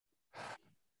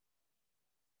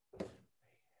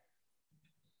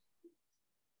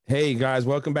Hey guys,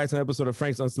 welcome back to an episode of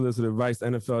Frank's Unsolicited Advice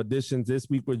NFL Editions. This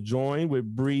week we're joined with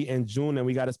Bree and June, and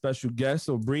we got a special guest.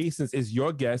 So Bree, since it's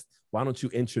your guest, why don't you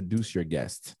introduce your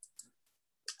guest?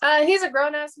 He's a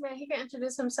grown-ass man. He can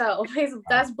introduce himself.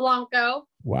 That's Blanco.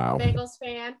 Wow. Bengals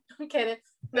fan. I'm kidding.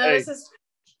 No, Hey. This is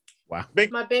Wow.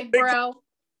 my big bro.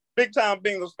 Big time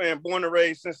Bengals fan, born and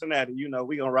raised Cincinnati. You know,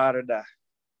 we gonna ride or die.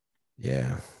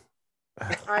 Yeah. All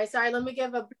right, sorry. Let me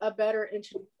give a better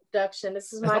introduction.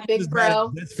 This is my big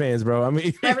bro. This fans, bro. I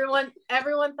mean, Everyone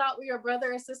thought we were brother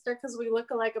and sister because we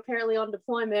look alike apparently on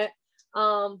deployment.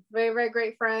 Very, very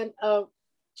great friend. A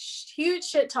huge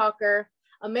shit talker.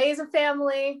 Amazing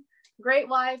family. Great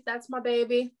wife. That's my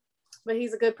baby. But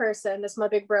he's a good person. That's my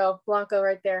big bro, Blanco,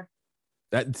 right there.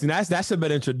 that's a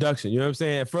better introduction. You know what I'm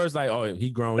saying? At first, like, oh, he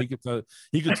grown. He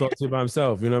could talk to you by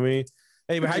himself. You know what I mean?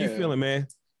 Hey, but how you feeling, man?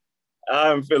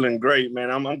 I'm feeling great, man.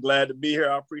 I'm glad to be here.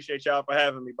 I appreciate y'all for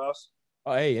having me, boss.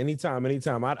 Oh, hey, anytime.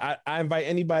 I invite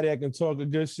anybody that can talk a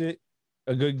good shit,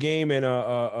 a good game,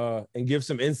 and give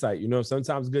some insight. You know,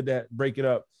 sometimes it's good to break it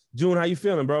up. June, how you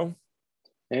feeling, bro?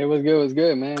 Hey, it was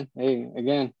good, man. Hey,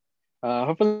 again,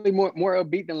 hopefully more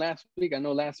upbeat than last week. I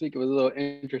know last week it was a little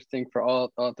interesting for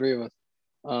all three of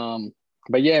us.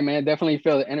 But yeah, man, definitely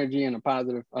feel the energy and a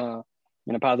positive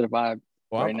vibe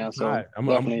right now. So I'm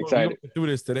definitely excited. I'm through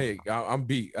this today. I'm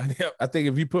beat. I think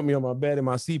if you put me on my bed in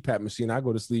my CPAP machine, I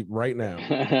go to sleep right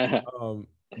now.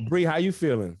 Bree, how you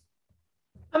feeling?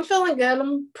 I'm feeling good.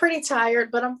 I'm pretty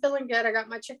tired, but I'm feeling good. I got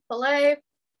my Chick-fil-A.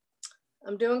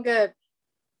 I'm doing good.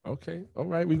 Okay. All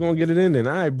right. We're going to get it in then.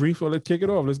 All right, Bree, so let's kick it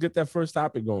off. Let's get that first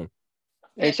topic going.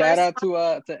 Hey, shout out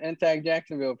to NTAG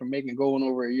Jacksonville for making going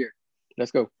over a year.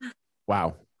 Let's go.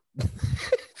 Wow.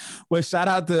 Well, shout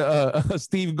out to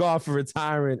Steve Goff for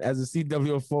retiring as a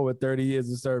CWO4 with 30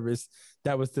 years of service.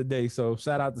 That was today. So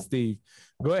shout out to Steve.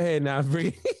 Go ahead now,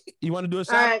 Bree. You want to do a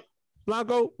shout out? Right.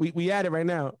 Blanco, we at it right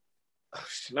now.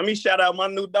 Let me shout out my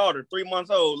new daughter, 3 months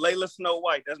old, Layla Snow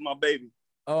White. That's my baby.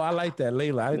 Oh, I like that,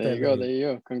 Layla. There you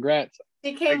go. Congrats.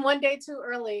 He came one day too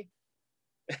early.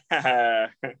 Go ahead.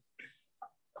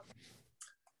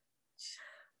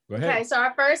 Okay, so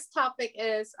our first topic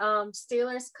is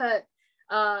Steelers cut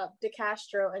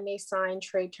DeCastro and they signed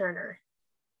Trey Turner.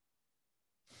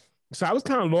 So I was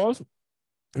kind of lost.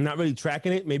 I'm not really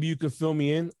tracking it. Maybe you could fill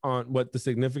me in on what the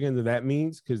significance of that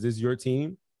means because this is your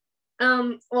team.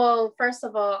 Well, first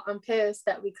of all, I'm pissed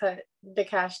that we cut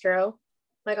DeCastro.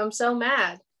 Like, I'm so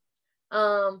mad.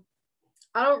 I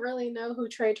don't really know who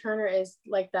Trey Turner is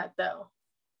like that, though.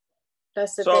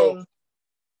 That's the thing.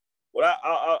 Well,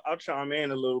 I'll chime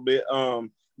in a little bit.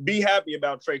 Be happy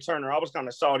about Trey Turner. I was kind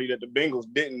of salty that the Bengals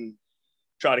didn't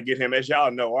try to get him. As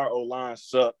y'all know, our O-line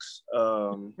sucks.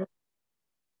 And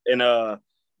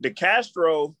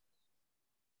DeCastro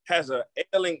has a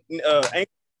ailing ankle,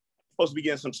 supposed to be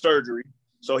getting some surgery.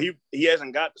 So he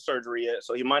hasn't got the surgery yet.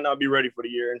 So he might not be ready for the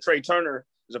year. And Trey Turner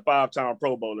is a 5-time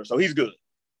Pro Bowler. So he's good.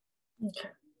 Okay.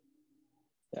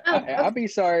 I'll be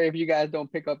sorry if you guys don't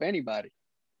pick up anybody.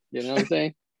 You know what I'm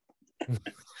saying?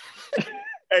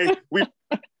 Hey,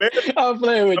 I'm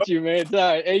playing with you, man. It's all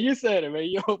right. Hey, you said it, man.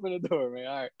 You open the door, man.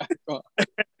 All right. Come on.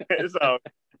 It's all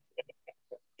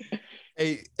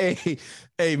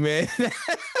Hey, man.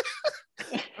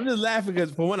 I'm just laughing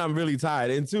because for one, I'm really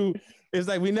tired. And two, it's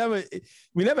like we never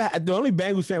had the only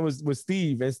Bengals fan was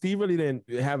Steve, and Steve really didn't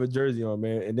have a jersey on,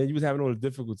 man. And then you was having all the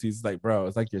difficulties. It's like, bro,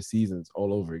 it's like your season's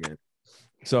all over again.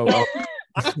 So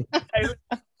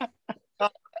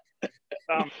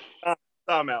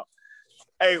time out.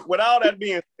 Hey, with all that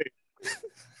being said,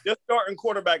 your starting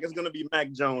quarterback is going to be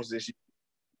Mac Jones this year.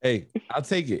 Hey, I'll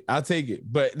take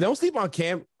it. But don't sleep on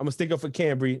Cam. I'm gonna stick up for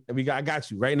Cam, Bree. And I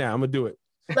got you right now. I'm gonna do it.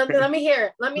 Let me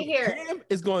hear it. Cam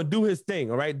is gonna do his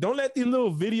thing. All right. Don't let these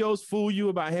little videos fool you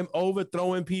about him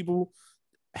overthrowing people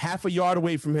half a yard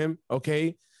away from him.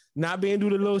 Okay. Not being do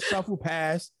the little shuffle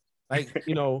pass. Like,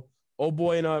 you know, oh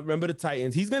boy, and remember the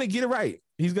Titans. He's gonna get it right.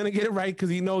 He's gonna get it right because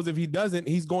he knows if he doesn't,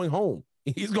 he's going home.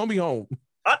 He's gonna be home.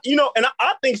 I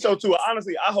think so too.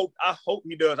 Honestly, I hope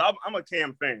he does. I'm a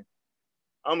Cam fan.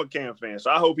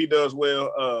 So I hope he does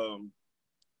well.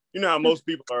 You know how most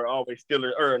people are always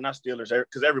Steelers, or not Steelers,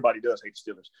 because everybody does hate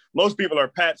Steelers. Most people are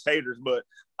Pats haters, but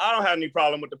I don't have any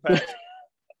problem with the Pats.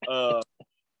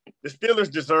 The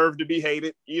Steelers deserve to be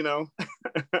hated, you know.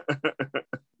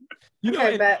 You know,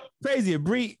 okay, crazy.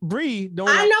 Bree don't.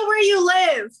 I know where you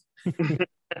live.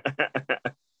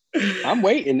 I'm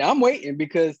waiting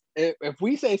because if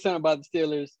we say something about the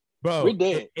Steelers, bro, we're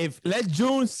dead. If let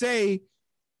June say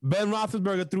Ben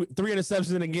Roethlisberger threw 3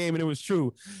 interceptions in a game, and it was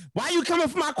true. Why are you coming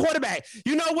for my quarterback?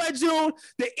 You know what, June?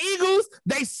 The Eagles,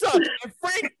 they suck. And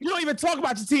Frank, you don't even talk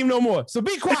about your team no more. So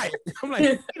be quiet. I'm like,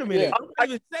 wait a minute.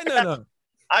 Yeah.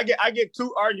 I get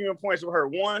 2 argument points with her.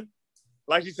 One,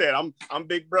 like you said, I'm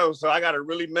big bro, so I got to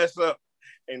really mess up.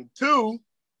 And 2,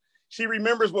 she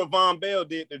remembers what Von Bell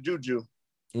did to Juju.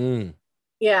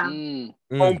 Yeah.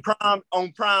 On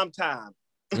prime time.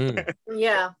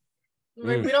 Yeah.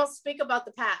 We don't speak about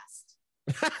the past.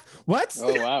 What?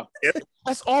 Oh, wow.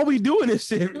 That's all we do in this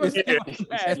shit.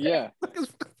 Yeah. All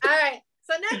right.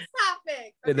 So next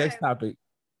topic. The next topic.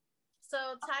 So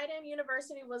tight end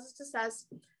university was a success.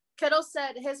 Kittle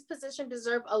said his position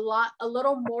deserved a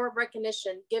little more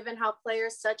recognition, given how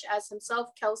players such as himself,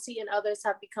 Kelsey, and others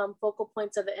have become focal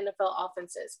points of the NFL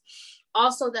offenses.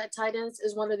 Also, that tight ends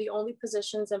is one of the only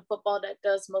positions in football that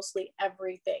does mostly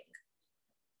everything.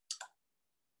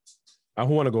 Who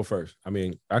want to go first? I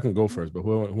mean, I can go first, but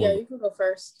who you can go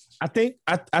first. I think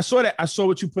I saw that. I saw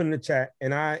what you put in the chat,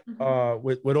 and I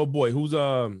with old boy who's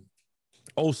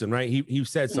Olsen, right? He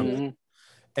said something,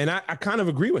 and I kind of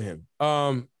agree with him.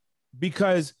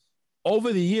 Because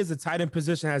over the years, the tight end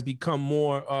position has become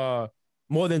more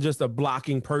than just a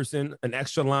blocking person, an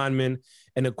extra lineman,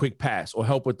 and a quick pass or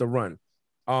help with the run.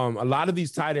 A lot of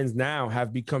these tight ends now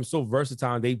have become so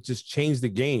versatile. They've just changed the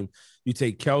game. You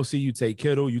take Kelsey, you take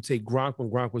Kittle, you take Gronk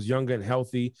when Gronk was younger and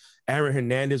healthy, Aaron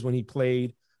Hernandez when he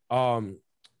played.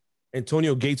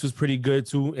 Antonio Gates was pretty good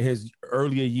too in his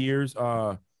earlier years.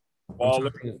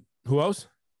 Waller. Who else?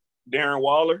 Darren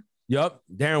Waller. Yep,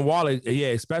 Darren Waller. Yeah,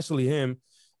 especially him.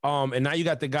 And now you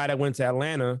got the guy that went to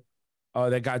Atlanta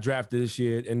that got drafted this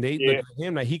year, and they look at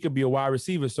him like he could be a wide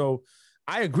receiver. So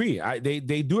I agree.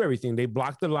 They do everything. They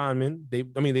block the linemen. They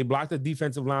block the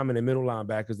defensive linemen and middle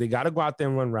linebackers. They got to go out there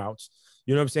and run routes.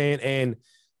 You know what I'm saying? And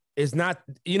it's not,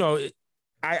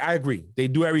 I agree. They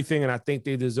do everything, and I think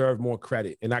they deserve more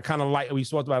credit. And I kind of like, we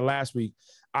talked about it last week.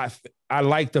 I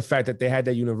like the fact that they had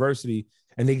that university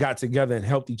and they got together and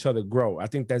helped each other grow. I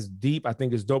think that's deep. I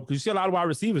think it's dope because you see a lot of wide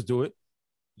receivers do it.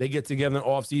 They get together in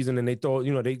off season and they throw,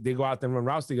 they go out there and run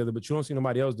routes together, but you don't see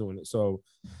nobody else doing it. So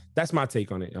that's my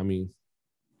take on it. I mean,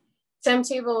 Tim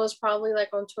Tebow was probably like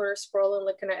on Twitter scrolling,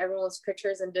 looking at everyone's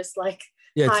pictures and just like,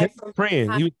 Tim was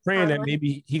praying. He was praying that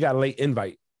maybe he got a late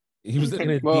invite. He was looking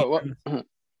at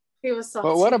he was salty.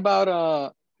 Well,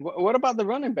 what about the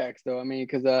running backs though? I mean,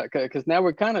 because now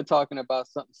we're kind of talking about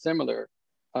something similar.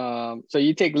 So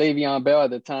you take Le'Veon Bell at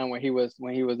the time when he was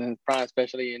in his prime,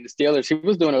 especially in the Steelers, he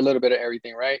was doing a little bit of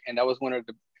everything, right? And that was one of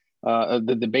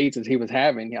the debates that he was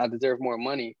having. I deserve more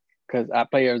money because I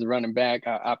play as a running back,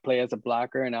 I play as a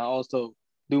blocker, and I also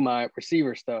do my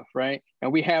receiver stuff, right?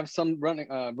 And we have some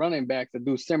running backs that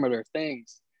do similar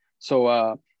things.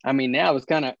 So I mean, now it's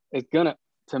gonna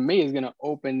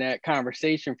open that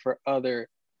conversation for other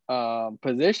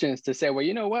positions to say, well,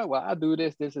 you know what? Well, I do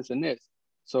this, and this.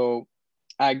 So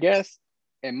I guess,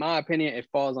 in my opinion, it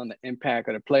falls on the impact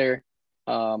of the player.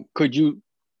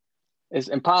 It's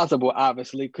impossible,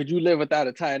 obviously. Could you live without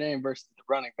a tight end versus the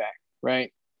running back,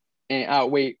 right? And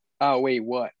outweigh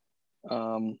what?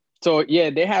 So, yeah,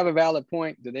 they have a valid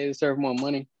point. Do they deserve more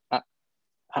money? I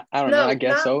don't know. I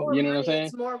guess so. You know what I'm saying?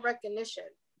 It's more recognition.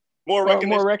 More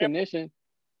recognition.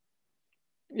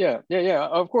 Yeah.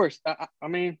 Of course. I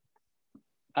mean,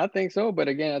 I think so, but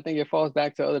again, I think it falls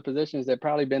back to other positions that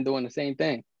probably been doing the same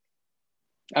thing.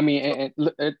 I mean, and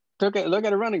look at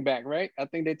a running back, right? I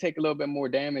think they take a little bit more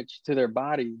damage to their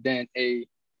body than a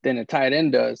tight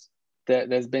end does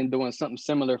that's been doing something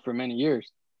similar for many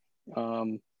years.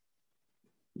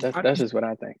 That's just what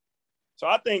I think. So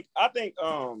I think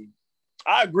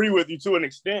I agree with you to an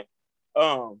extent.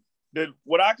 The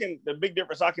big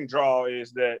difference I can draw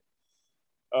is that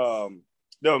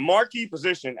the marquee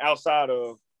position outside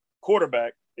of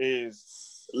quarterback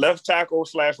is left tackle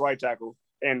 / right tackle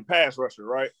and pass rusher,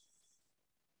 right?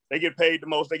 They get paid the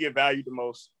most, they get valued the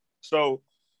most. So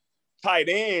tight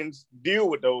ends deal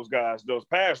with those guys, those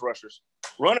pass rushers.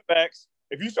 Running backs,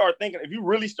 if you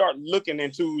really start looking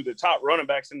into the top running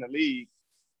backs in the league,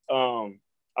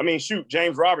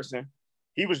 James Robinson,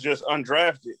 he was just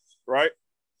undrafted, right?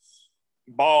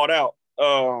 Balled out.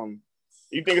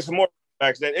 You think it's some more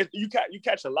backs that you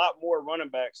catch a lot more running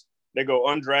backs that go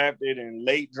undrafted and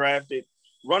late drafted.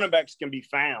 Running backs can be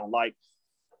found. Like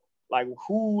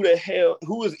who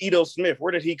is Ito Smith?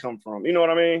 Where did he come from? You know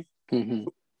what I mean? Mm-hmm.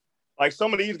 Like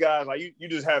some of these guys, like you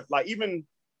just have like even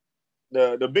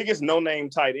the biggest no-name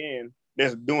tight end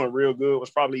that's doing real good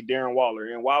was probably Darren Waller.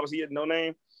 And why was he a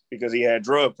no-name? Because he had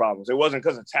drug problems. It wasn't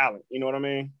because of talent. You know what I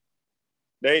mean?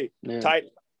 Tight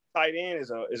end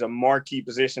is a marquee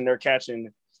position. They're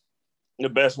catching The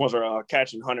best ones are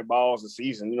catching 100 balls a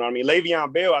season. You know what I mean?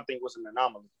 Le'Veon Bell, I think, was an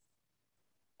anomaly.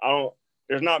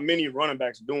 There's not many running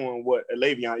backs doing what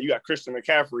Le'Veon. You got Christian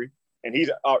McCaffrey, and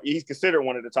he's considered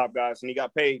one of the top guys, and he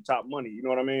got paid top money. You know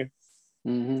what I mean?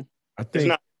 Mm-hmm. I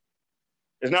think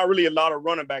there's not really a lot of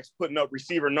running backs putting up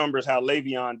receiver numbers how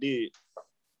Le'Veon did.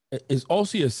 it's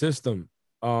also a system.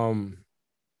 Le'Veon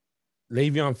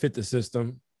fit the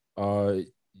system.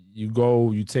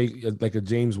 You take like a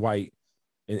James White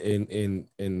in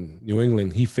New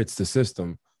England. He fits the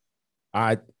system.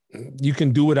 You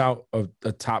can do without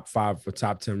a top 5 or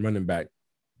top 10 running back,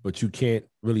 but you can't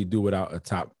really do without a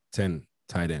top 10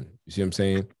 tight end. You see what I'm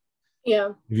saying? Yeah.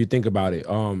 If you think about it,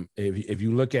 if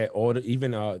you look at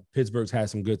even Pittsburgh's had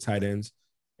some good tight ends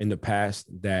in the past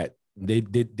that they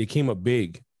came up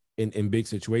big in big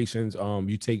situations.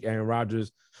 You take Aaron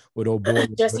Rodgers with old boy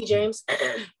Jesse James.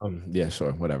 Yeah,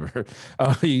 sure, whatever.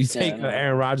 You take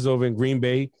Aaron Rodgers over in Green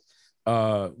Bay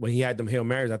when he had them Hail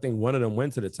Marys. I think one of them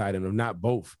went to the tight end, or not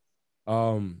both.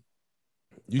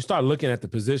 You start looking at the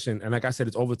position, and like I said,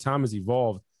 it's over time has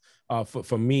evolved.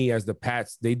 For me, as the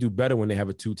Pats, they do better when they have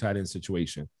a 2 tight end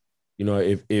situation. You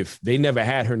know, if they never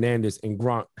had Hernandez and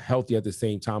Gronk healthy at the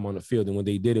same time on the field, and when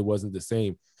they did, it wasn't the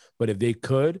same. But if they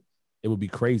could, it would be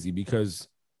crazy because,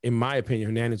 in my opinion,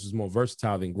 Hernandez was more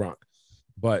versatile than Gronk.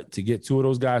 But to get 2 of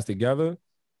those guys together,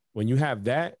 when you have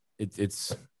that,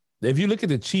 it's if you look at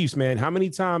the Chiefs, man, how many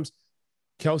times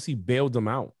Kelsey bailed them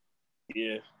out?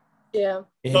 Yeah. Yeah.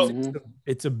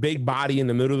 It's a big body in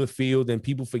the middle of the field, and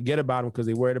people forget about him because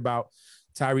they're worried about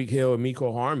Tyreek Hill and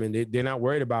Mecole Hardman. They're not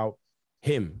worried about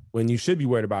him when you should be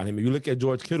worried about him. If you look at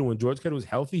George Kittle, when George Kittle is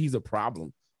healthy, he's a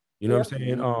problem. You know what I'm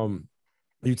saying?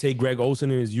 You take Greg Olsen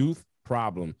in his youth,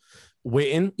 problem.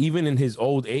 Witten, even in his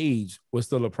old age, was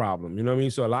still a problem. You know what I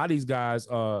mean? So a lot of these guys,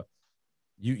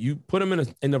 you put him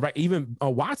in the right. Even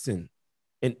Watson,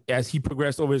 and as he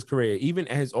progressed over his career, even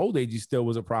at his old age, he still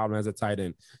was a problem as a tight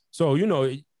end. So you know,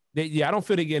 I don't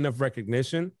feel they get enough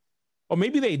recognition, or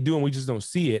maybe they do, and we just don't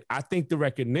see it. I think the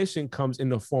recognition comes in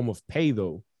the form of pay,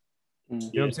 though. You know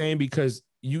what I'm saying? Because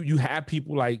you have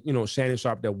people like, you know, Shannon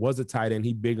Sharp that was a tight end,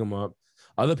 he big him up.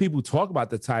 Other people talk about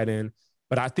the tight end,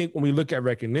 but I think when we look at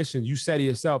recognition, you said it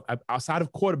yourself, outside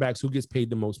of quarterbacks, who gets paid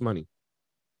the most money?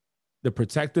 The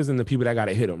protectors and the people that got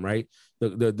to hit them, right?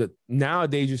 The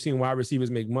nowadays you're seeing wide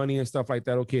receivers make money and stuff like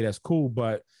that. Okay, that's cool,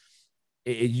 but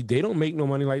they don't make no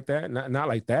money like that. Not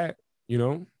like that, you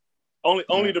know.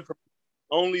 Only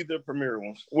the premier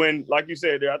ones. When, like you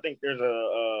said, I think there's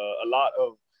a lot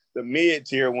of the mid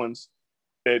tier ones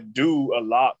that do a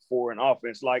lot for an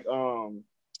offense, like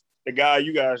the guy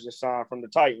you guys just signed from the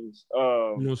Titans,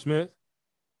 Jonnu Smith.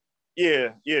 Yeah,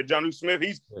 Jonnu Smith.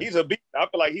 He's a beast. I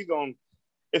feel like he's gonna.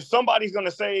 If somebody's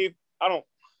gonna save, I don't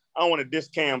want to diss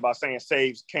Cam by saying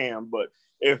saves Cam, but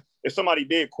if somebody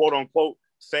did quote unquote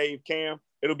save Cam,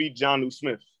 it'll be Jonnu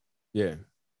Smith. Yeah,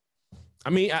 I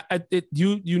mean,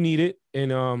 you need it,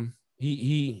 and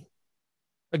he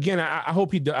again. I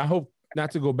hope I hope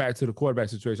not to go back to the quarterback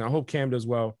situation. I hope Cam does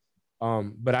well,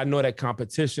 but I know that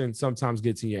competition sometimes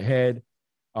gets in your head.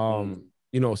 You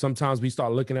know, sometimes we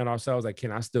start looking at ourselves like,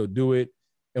 can I still do it?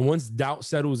 And once doubt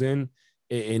settles in.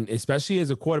 And especially as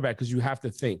a quarterback, because you have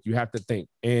to think,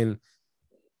 and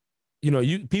you know,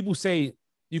 people say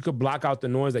you could block out the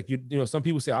noise. Like you know, some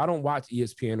people say I don't watch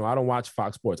ESPN or I don't watch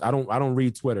Fox Sports. I don't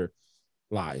read Twitter.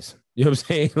 Lies. You know what I'm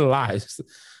saying? Lies.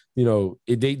 You know,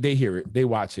 they hear it, they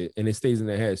watch it, and it stays in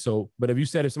their head. So, but if you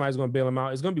said if somebody's going to bail him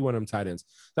out, it's going to be one of them tight ends.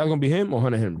 That's going to be him or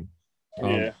Hunter Henry.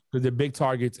 Because they're big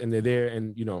targets and they're there,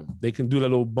 and you know they can do that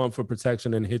little bump for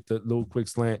protection and hit the little quick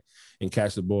slant and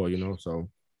catch the ball. You know, so.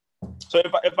 So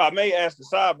if I may ask the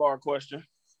sidebar question,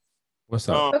 what's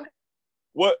up?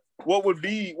 What do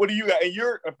you guys, in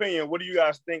your opinion, what do you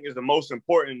guys think is the most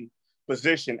important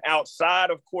position outside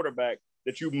of quarterback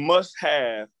that you must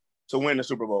have to win the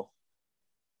Super Bowl?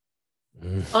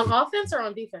 On offense or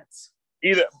on defense?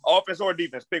 Either offense or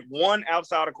defense. Pick one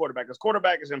outside of quarterback, because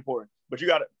quarterback is important, but you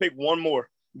got to pick one more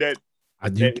that.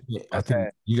 I think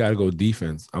you got to go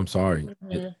defense. I'm sorry,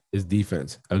 it's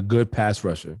defense. A good pass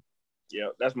rusher. Yeah,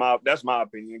 that's my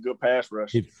opinion. Good pass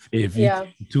rush. If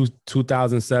you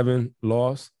 2007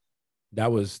 loss, that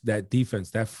was that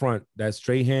defense, that front, that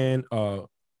Strahan. I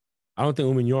don't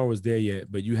think Umenyor was there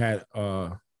yet, but you had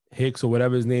Hicks or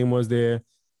whatever his name was there.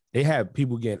 They had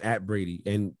people getting at Brady,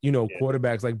 and you know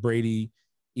quarterbacks like Brady,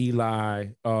 Eli.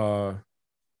 That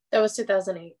was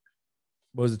 2008.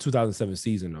 Was the 2007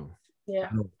 season though? Yeah,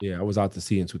 I was out to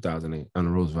sea in 2008 on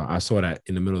the Roosevelt. I saw that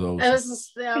in the middle of the ocean.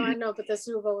 I know, but the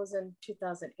Super Bowl was in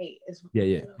 2008.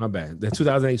 Yeah, my bad. The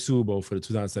 2008 Super Bowl for the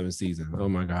 2007 season. Oh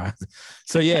my God.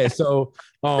 So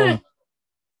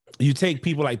you take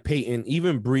people like Peyton,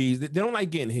 even Breeze, they don't like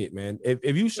getting hit, man.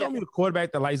 If you show me the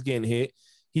quarterback that likes getting hit,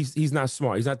 he's not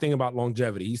smart. He's not thinking about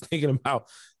longevity. He's thinking about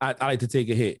I like to take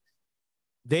a hit.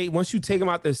 Once you take them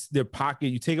out their pocket,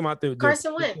 you take them out their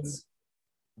Carson Wentz.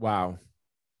 Wow.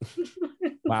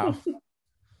 Wow.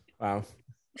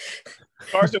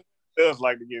 Carson does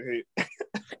like to get hit.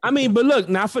 I mean, but look,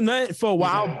 not for nothing. For a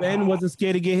while, Ben wasn't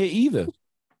scared to get hit either.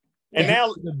 And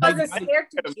now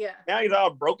he's all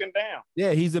broken down.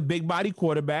 Yeah, he's a big body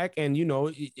quarterback, and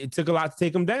it took a lot to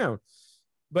take him down.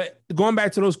 But going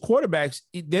back to those quarterbacks,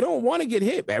 they don't want to get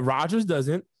hit. Rodgers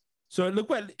doesn't. So look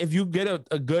what if you get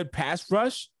a good pass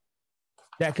rush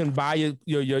that can buy your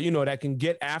that can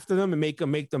get after them and make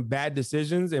them bad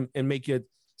decisions and make your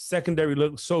secondary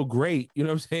look so great. You know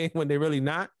what I'm saying? When they're really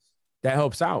not, that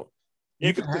helps out.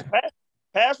 Yeah, because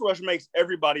pass rush makes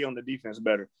everybody on the defense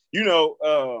better.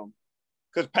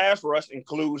 Because pass rush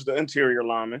includes the interior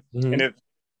linemen, and if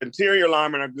interior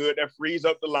linemen are good, that frees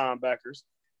up the linebackers.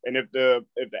 And if the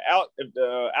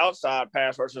outside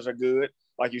pass rushers are good,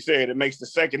 like you said, it makes the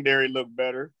secondary look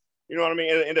better. You know what I mean?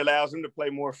 It allows them to play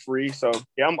more free. So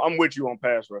yeah, I'm with you on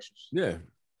pass rushers. Yeah,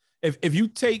 if you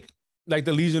take like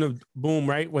the Legion of Boom,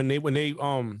 right, when they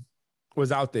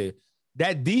was out there,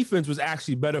 that defense was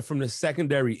actually better from the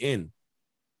secondary in.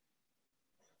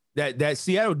 That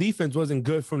Seattle defense wasn't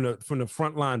good from the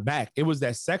front line back. It was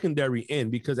that secondary in,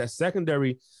 because that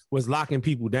secondary was locking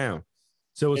people down.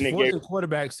 So it was forcing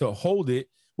quarterbacks to hold it,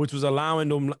 which was allowing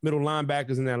the middle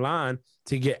linebackers in that line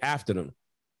to get after them.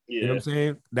 Yeah. You know what I'm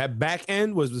saying? That back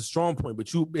end was the strong point, but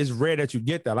it's rare that you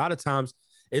get that. A lot of times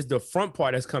it's the front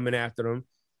part that's coming after them.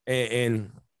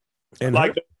 And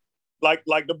like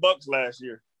the Bucks last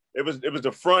year. It was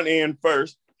the front end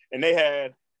first, and they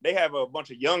have a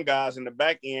bunch of young guys in the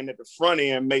back end at the front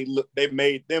end made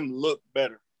them look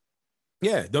better.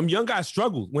 Yeah, them young guys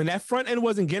struggled. When that front end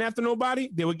wasn't getting after nobody,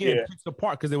 they were getting picked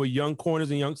apart because they were young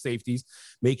corners and young safeties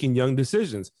making young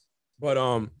decisions. But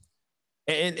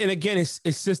and again,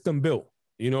 it's system built.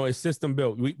 It's system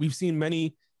built. We've seen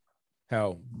many.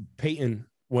 Hell, Peyton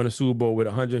won a Super Bowl with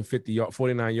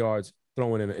 49 yards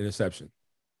throwing an interception.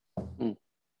 You know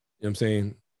what I'm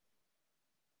saying?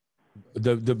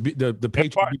 The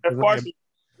Patriots.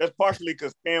 That's partially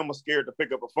because Cam was scared to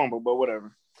pick up a fumble, but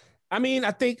whatever. I mean,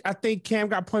 I think Cam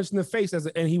got punched in the face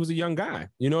and he was a young guy.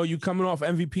 You coming off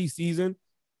MVP season,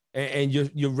 and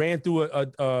you ran through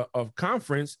a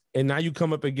conference, and now you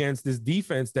come up against this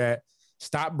defense that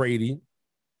stopped Brady,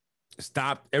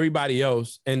 stopped everybody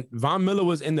else, and Von Miller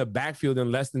was in the backfield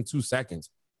in less than 2 seconds.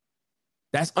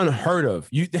 That's unheard of.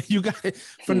 You got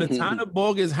from the time the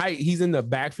ball gets height, he's in the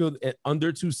backfield at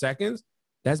under 2 seconds.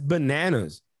 That's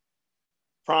bananas.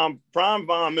 Prime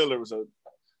Von Miller was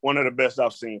one of the best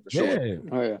I've seen for sure. Yeah.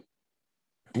 Oh yeah.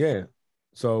 Yeah.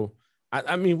 So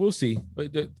I mean, we'll see.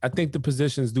 But I think the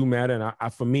positions do matter,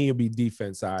 and for me, it'll be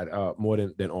defense side more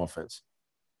than offense.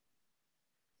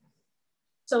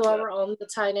 So while we're on the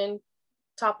tight end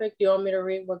topic, do you want me to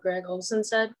read what Greg Olsen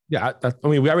said? Yeah, I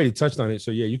mean, we already touched on it,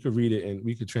 so yeah, you could read it and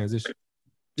we could transition.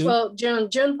 Well, June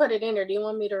put it in there. Do you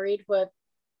want me to read what?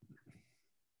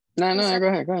 No, go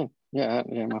ahead. Yeah,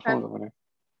 my phone's over there.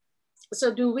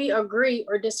 So do we agree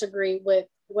or disagree with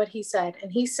what he said?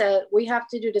 And he said, we have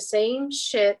to do the same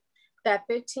shit that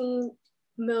 $15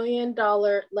 million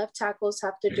left tackles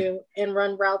have to do and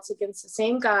run routes against the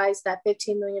same guys that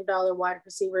 $15 million wide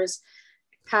receivers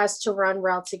has to run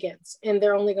routes against. And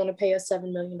they're only going to pay us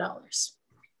 $7 million.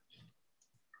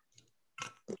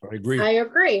 I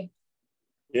agree.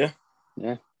 Yeah.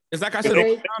 It's like I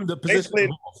said, the position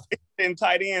in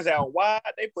tight ends out wide.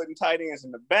 They putting tight ends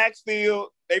in the backfield.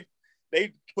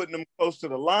 They putting them close to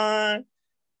the line.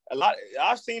 A lot.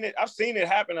 I've seen it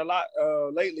happen a lot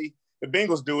lately. The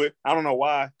Bengals do it. I don't know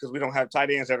why, because we don't have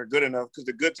tight ends that are good enough. Because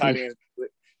the good tight ends,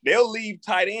 they'll leave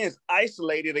tight ends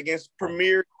isolated against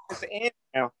premier ends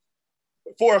now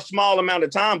for a small amount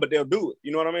of time, but they'll do it.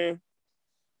 You know what I mean?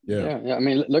 Yeah. I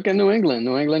mean, look at New England.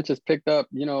 New England just picked up,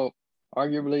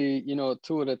 arguably,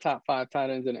 two of the top 5 tight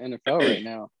ends in the NFL right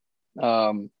now.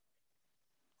 I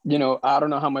don't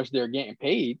know how much they're getting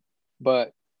paid,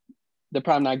 but they're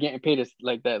probably not getting paid as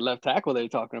like that left tackle they're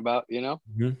talking about,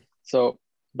 Mm-hmm. So,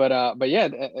 but yeah,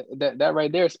 that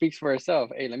right there speaks for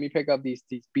itself. Hey, let me pick up these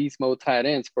beast mode tight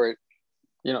ends for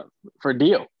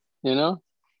deal,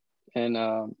 and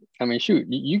I mean, shoot,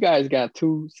 you guys got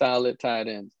 2 solid tight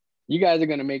ends. You guys are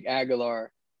gonna make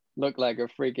Aguilar look like a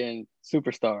freaking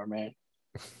superstar, man.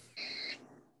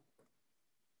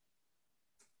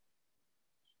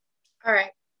 All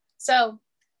right. So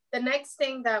the next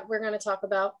thing that we're going to talk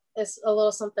about is a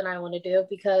little something I want to do,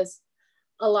 because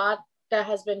a lot that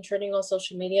has been trending on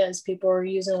social media is people are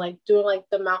using like doing like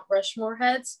the Mount Rushmore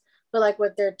heads, but like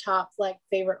with their top like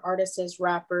favorite artists,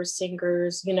 rappers,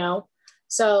 singers, you know.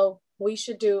 So we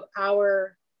should do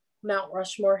our Mount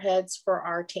Rushmore heads for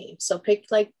our team. So pick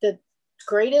like the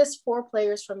greatest 4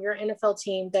 players from your NFL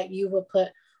team that you would put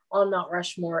on Mount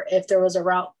Rushmore if there was a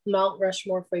Mount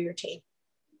Rushmore for your team.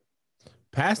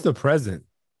 Past the present.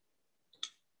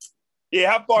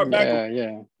 Yeah, how far back?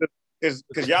 Yeah.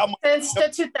 Because y'all since the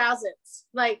 2000s,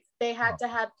 like they had to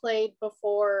have played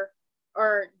before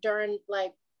or during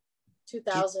like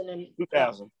 2000 and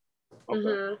 2000. Okay.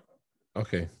 Mm-hmm.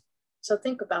 Okay. So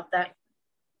think about that.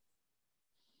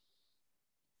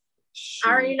 Shoot.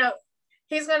 I already know.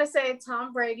 He's gonna say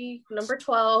Tom Brady, number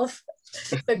 12,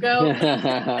 the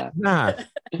GOAT. Nah.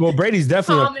 Well, Brady's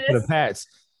definitely up for the Thomas. Pats.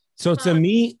 So to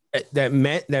me, that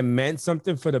meant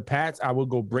something for the Pats. I would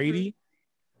go Brady,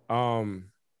 Edelman.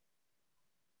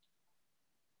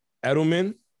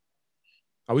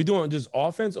 Are we doing just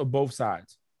offense or both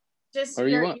sides? Just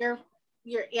Whoever you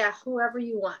your yeah, whoever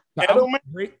you want.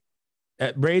 Edelman?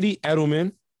 Brady,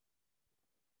 Edelman.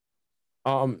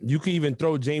 You could even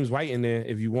throw James White in there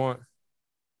if you want.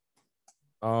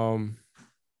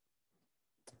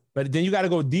 But then you got to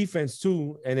go defense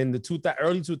too. And in the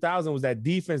early 2000s was that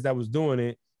defense that was doing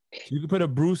it. So you could put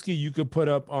up Brewski. You could put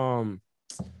up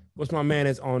what's my man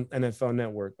that's on NFL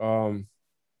Network?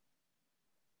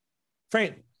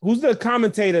 Frank, who's the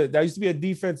commentator that used to be a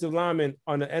defensive lineman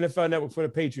on the NFL Network for the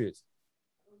Patriots?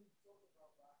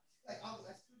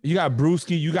 You got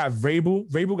Brewski. You got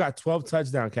Vrabel. Vrabel got 12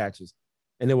 touchdown catches,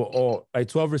 and they were all like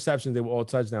 12 receptions. They were all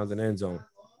touchdowns in the end zone.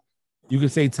 You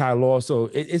could say Ty Law. So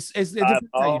it depends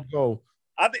how you go.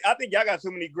 I think y'all got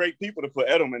too many great people to put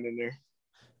Edelman in there.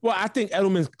 Well, I think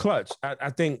Edelman's clutch. I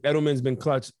think Edelman's been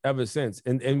clutch ever since.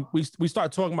 And we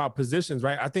start talking about positions,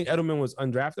 right? I think Edelman was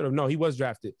undrafted. Or no, he was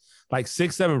drafted like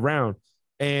 6th, 7th round.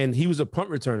 And he was a punt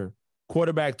returner,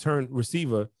 quarterback turned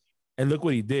receiver. And look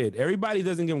what he did. Everybody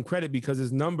doesn't give him credit because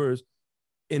his numbers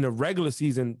in the regular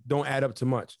season don't add up to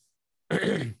much.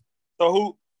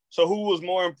 So who was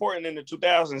more important in the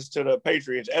 2000s to the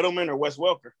Patriots, Edelman or Wes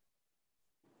Welker?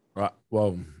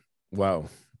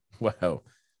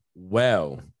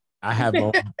 Well, I have my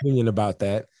own opinion about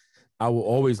that. I will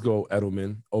always go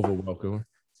Edelman over Welker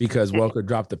because Welker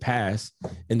dropped the pass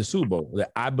in the Super Bowl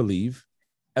that I believe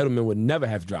Edelman would never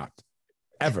have dropped,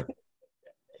 ever.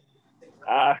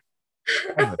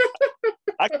 Ever.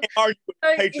 I can't argue with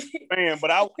the Patriots fan,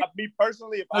 but me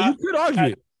personally, you could argue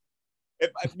it.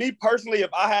 If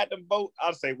I had to vote,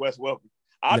 I'd say Wes Welker.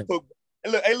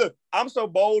 Look, I'm so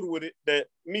bold with it that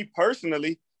me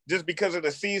personally, just because of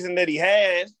the season that he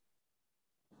has,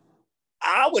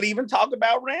 I would even talk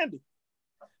about Randy.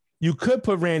 You could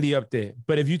put Randy up there,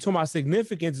 but if you talk about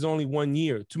significance, it's only 1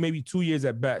 year, maybe 2 years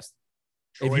at best.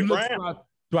 If you look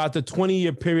throughout the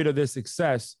 20-year period of their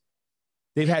success,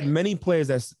 they've had many players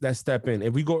that step in.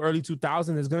 If we go early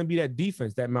 2000, there's going to be that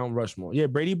defense, that Mount Rushmore. Yeah,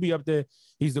 Brady be up there.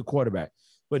 He's the quarterback.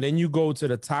 But then you go to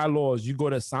the Ty Laws, you go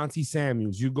to Santi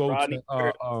Samuels, you go Rodney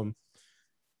to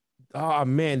oh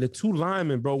man, the 2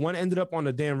 linemen, bro. One ended up on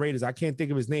the damn Raiders. I can't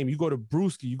think of his name. You go to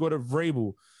Brewski, you go to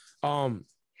Vrabel.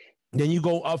 Then you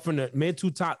go up from the mid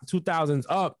 2000s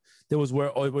up. There was where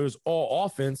it was all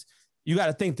offense. You got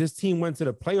to think this team went to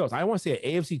the playoffs. I want to say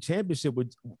an AFC championship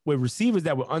with receivers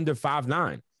that were under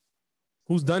 5'9".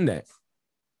 Who's done that?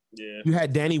 Yeah. You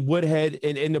had Danny Woodhead.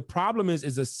 And the problem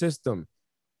is a system.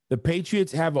 The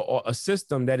Patriots have a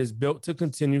system that is built to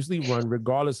continuously run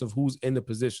regardless of who's in the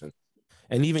position.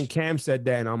 And even Cam said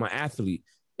that, and I'm an athlete.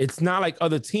 It's not like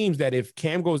other teams that if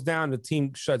Cam goes down, the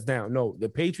team shuts down. No, the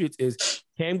Patriots is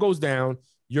Cam goes down,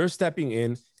 you're stepping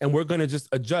in, and we're going to just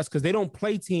adjust because they don't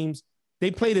play teams.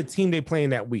 They play the team they play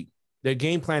in that week. Their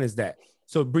game plan is that.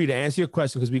 So, Bree, to answer your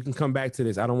question, because we can come back to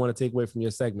this. I don't want to take away from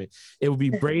your segment. It would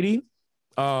be Brady.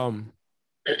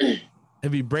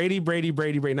 It'd be Brady.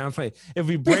 Now I'm playing. It'd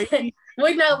be Brady.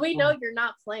 we know you're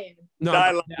not playing. No,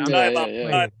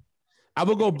 Yeah. I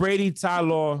would go Brady, Ty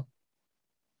Law.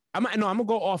 I'm gonna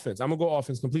go offense. I'm gonna go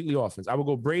offense, completely offense. I would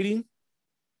go Brady.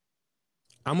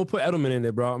 I'm gonna put Edelman in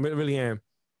there, bro. I really am.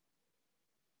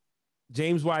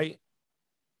 James White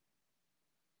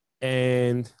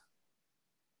and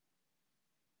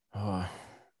I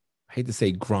hate to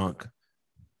say Gronk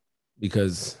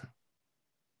because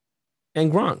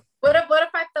Gronk. What if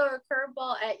I throw a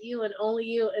curveball at you and only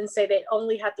you and say they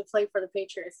only have to play for the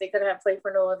Patriots? They couldn't have played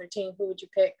for no other team. Who would you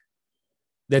pick?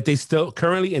 That they still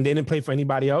currently and they didn't play for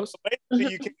anybody else.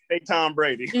 You can't say Tom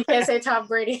Brady. You can't say Tom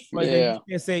Brady. Yeah.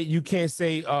 You can't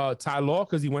say Ty Law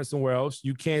because he went somewhere else.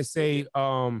 You can't say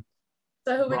so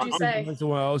who would you say? Went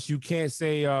somewhere else. You can't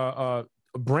say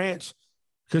Branch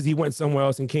because he went somewhere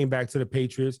else and came back to the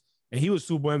Patriots, and he was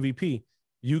Super Bowl MVP.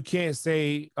 You can't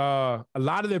say a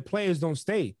lot of their players don't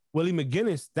stay. Willie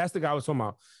McGinnis, that's the guy I was talking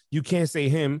about. You can't say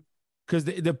him because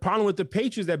the problem with the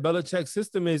Patriots, that Belichick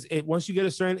system is once you get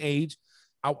a certain age,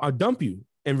 I'll dump you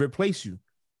and replace you.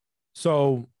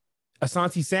 So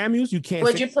Asante Samuels, you can't.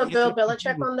 Would you put Bill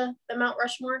Belichick on the Mount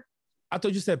Rushmore? I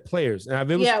thought you said players. And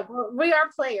we are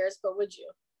players, but would you?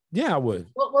 Yeah, I would.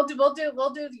 We'll do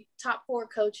the top 4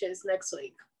 coaches next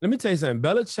week. Let me tell you something.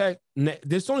 Belichick,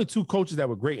 there's only 2 coaches that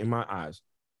were great in my eyes.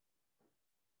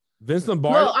 Vince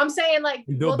Lombardi. No, I'm saying like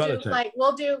we'll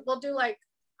do like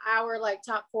our like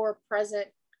top 4 present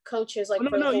coaches. Like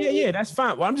yeah, that's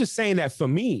fine. Well, I'm just saying that for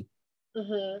me,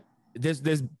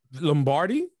 there's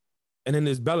Lombardi, and then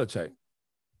there's Belichick,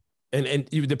 and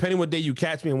depending what day you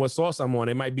catch me and what sauce I'm on,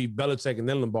 it might be Belichick and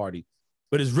then Lombardi,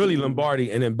 but it's really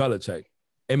Lombardi and then Belichick,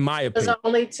 in my opinion. Those are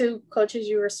only 2 coaches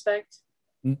you respect?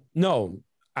 No,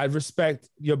 I respect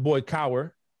your boy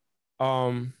Cowher.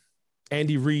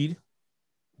 Andy Reid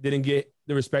didn't get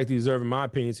the respect he deserved, in my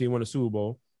opinion, so he won a Super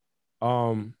Bowl.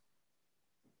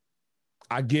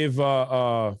 I give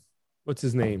what's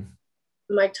his name?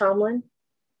 Mike Tomlin.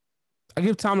 I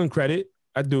give Tomlin credit.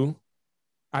 I do.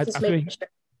 I feel sure.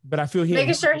 But I feel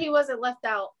making sure he wasn't left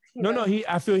out. No,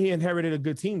 I feel he inherited a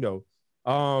good team though.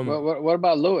 What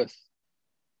about Lewis?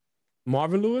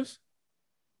 Marvin Lewis?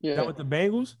 Yeah. That with the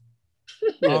Bengals?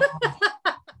 Yeah.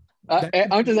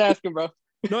 I'm just asking, bro.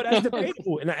 No, that's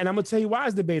debatable. And I'm going to tell you why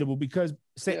it's debatable, because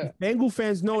Bengal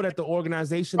fans know that the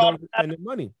organization don't spend their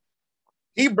money.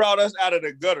 He brought us out of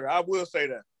the gutter. I will say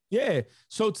that. Yeah.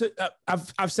 So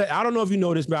I've said, I don't know if you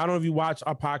know this, but I don't know if you watch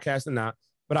our podcast or not,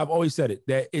 but I've always said it,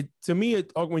 that to me,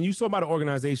 when you talk about an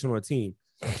organization or a team,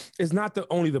 it's not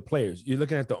only the players. You're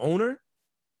looking at the owner,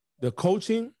 the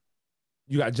coaching,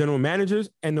 you got general managers,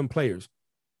 and them players.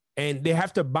 And they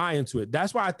have to buy into it.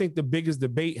 That's why I think the biggest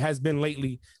debate has been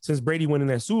lately since Brady winning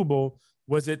that Super Bowl.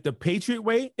 Was it the Patriot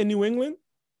way in New England,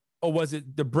 or was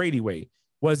it the Brady way?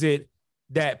 Was it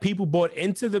that people bought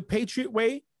into the Patriot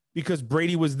way because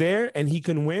Brady was there and he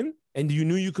can win, and you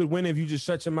knew you could win if you just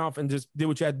shut your mouth and just did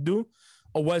what you had to do?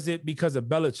 Or was it because of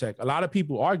Belichick? A lot of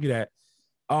people argue that.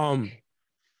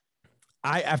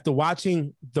 After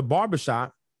watching The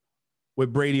Barbershop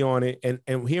with Brady on it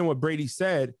and hearing what Brady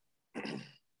said,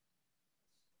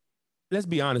 let's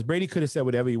be honest, Brady could have said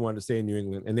whatever he wanted to say in New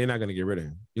England, and they're not going to get rid of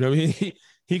him. You know what I mean?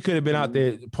 He could have been out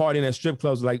there partying at strip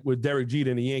clubs like with Derek Jeter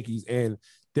and the Yankees, and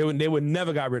they would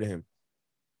never got rid of him.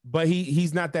 But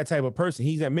he's not that type of person.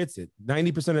 He admits it.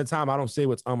 90% of the time, I don't say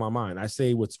what's on my mind. I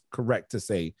say what's correct to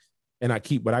say, and I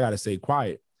keep what I got to say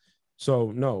quiet.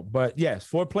 So, no. But, yes,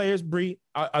 4 players, Bree.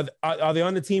 Are they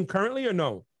on the team currently or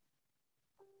no?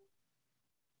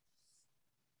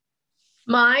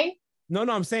 Mine? No,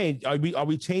 I'm saying, are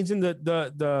we changing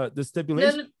the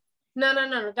stipulation?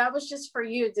 No. That was just for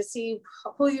you to see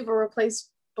who you will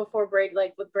replace before Brady,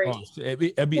 like with Brady. Oh, it'd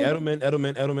be Edelman.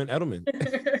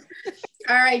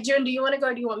 All right, June, do you want to go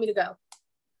or do you want me to go?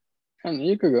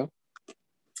 You could go.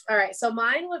 All right, so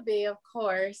mine would be, of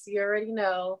course, you already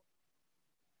know,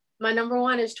 my number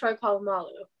 1 is Troy Polamalu.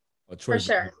 Oh, for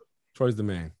sure. Troy's the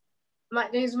man.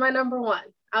 He's my number 1.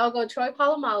 I'll go Troy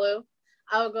Polamalu.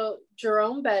 I will go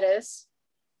Jerome Bettis.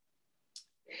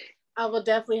 I will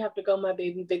definitely have to go my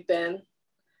baby Big Ben.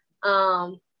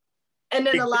 And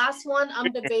then the last one,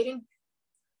 I'm debating.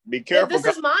 Be careful. This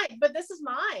is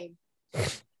mine.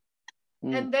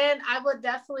 And then I would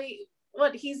definitely,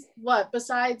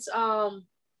 besides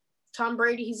Tom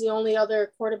Brady, he's the only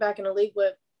other quarterback in the league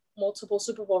with multiple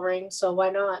Super Bowl rings, so why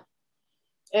not?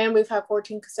 And we've had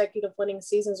 14 consecutive winning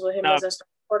seasons with him as a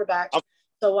quarterback,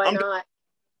 so why not?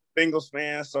 Bengals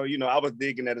fan, so I was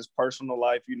digging at his personal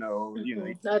life. We're not.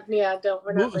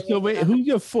 So wait, who's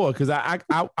your 4? Because I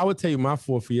would tell you my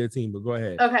 4 for your team, but go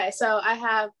ahead. Okay, so I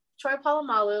have Troy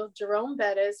Polamalu, Jerome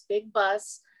Bettis, Big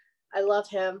Bus. I love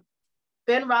him.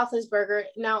 Ben Roethlisberger.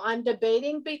 Now I'm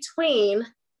debating between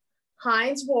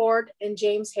Hines Ward and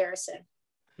James Harrison.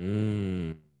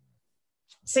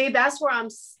 See, that's where I'm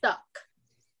stuck.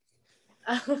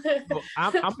 Well,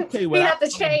 I'm gonna tell you what. We have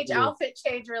to outfit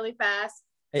change really fast.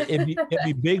 It'd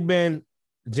be Big Ben,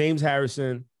 James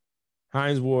Harrison,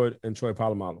 Hines Ward, and Troy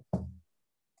Polamalu.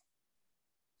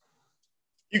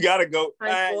 You gotta go.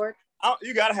 Hines Ward.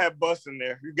 You gotta have Bus in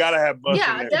there. You gotta have Bus in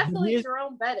there. Yeah, definitely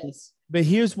Jerome Bettis. But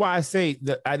here's why I say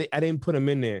that I didn't put him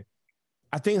in there.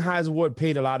 I think Hines Ward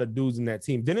paid a lot of dues in that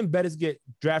team. Didn't Bettis get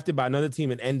drafted by another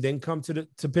team and then come to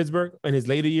Pittsburgh in his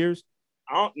later years?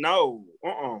 I don't know.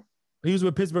 He was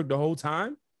with Pittsburgh the whole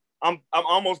time? I'm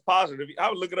almost positive. I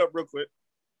would look it up real quick.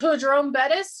 Who, Jerome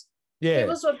Bettis? Yeah. He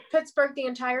was with Pittsburgh the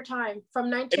entire time from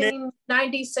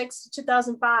 1996 to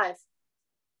 2005.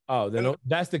 Oh, then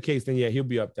that's the case. Then yeah, he'll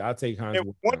be up there. I'll take Hines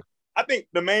Ward. I think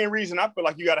the main reason I feel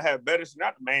like you got to have Bettis,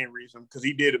 not the main reason because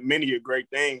he did many great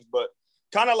things, but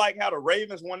kind of like how the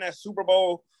Ravens won that Super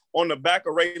Bowl on the back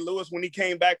of Ray Lewis when he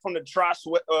came back from the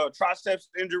triceps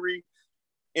injury,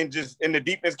 and the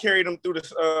defense carried him through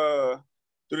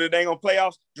the dang on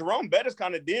playoffs. Jerome Bettis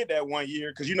kind of did that one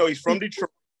year because he's from Detroit,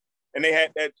 and they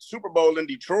had that Super Bowl in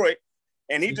Detroit,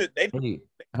 and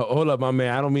hold up, my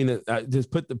man. I don't mean to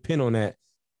just put the pin on that.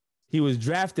 He was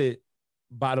drafted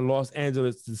by the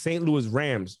the St. Louis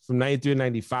Rams from 93 to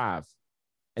 95.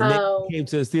 And then he came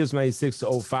to the Steelers from 96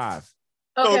 to 05.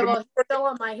 Okay, well,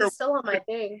 he's still on my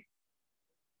thing.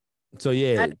 So,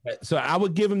 yeah. So I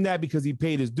would give him that because he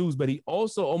paid his dues, but he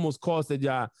also almost costed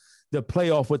y'all the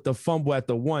playoff with the fumble at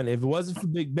the 1. If it wasn't for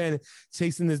Big Ben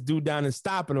chasing this dude down and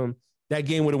stopping him, that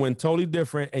game would have went totally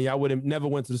different, and y'all would have never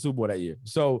went to the Super Bowl that year.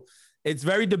 So it's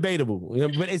very debatable,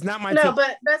 but it's not my No,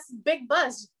 but that's Big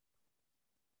Buzz.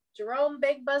 Jerome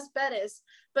Big Buzz Bettis.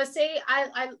 But see,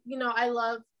 I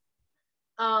love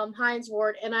Hines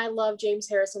Ward and I love James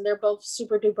Harrison. They're both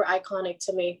super duper iconic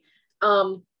to me.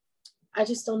 I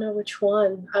just don't know which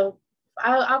one. I'll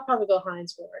probably go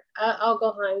Hines Ward. I'll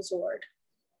go Hines Ward.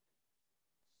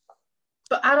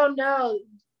 But I don't know.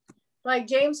 Like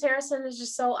James Harrison is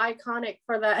just so iconic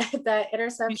for that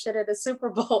interception at the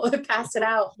Super Bowl and pass it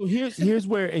out. So here's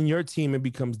where in your team it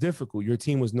becomes difficult. Your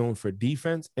team was known for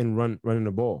defense and running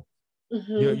the ball.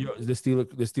 Mm-hmm.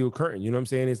 The steel curtain. You know what I'm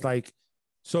saying? It's like,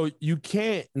 so you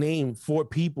can't name 4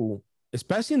 people,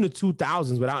 especially in the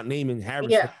 2000s, without naming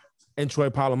Harrison and Troy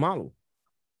Polamalu.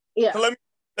 Yeah. So let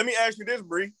me ask you this,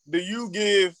 Bree. Do you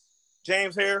give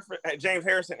James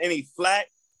Harrison any flack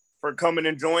for coming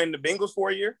and joining the Bengals for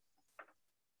a year?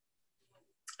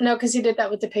 No, because he did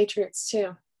that with the Patriots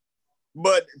too.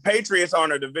 But Patriots are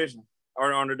on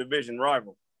a division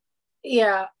rival.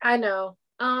 Yeah, I know.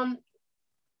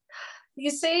 You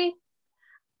see,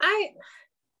 I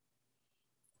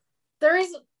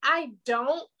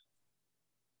don't,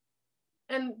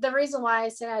 and the reason why I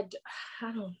say I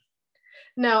don't.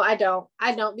 No, I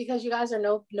don't because you guys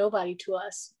are nobody to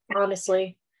us,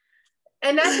 honestly.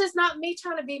 And that's just not me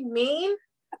trying to be mean,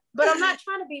 but I'm not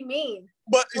trying to be mean.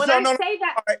 But when I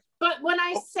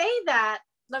say that,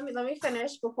 let me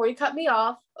finish before you cut me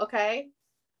off, okay?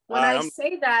 When I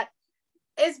say that,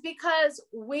 it's because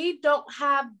we don't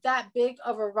have that big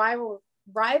of a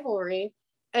rivalry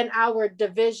in our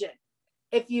division.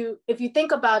 If you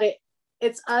think about it,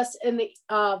 it's us and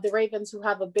the Ravens who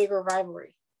have a bigger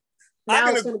rivalry. Now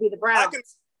it's going to be the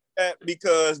Browns.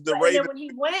 Because the Ravens.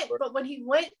 When he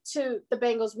went to the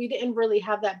Bengals, we didn't really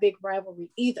have that big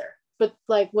rivalry either. But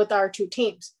like with our two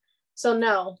teams, so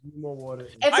no.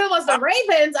 If it was the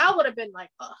Ravens, I would have been like,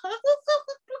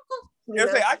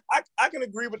 I can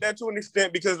agree with that to an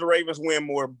extent because the Ravens win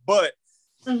more. But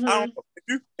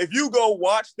if you go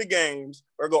watch the games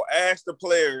or go ask the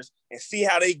players and see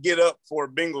how they get up for a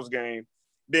Bengals game,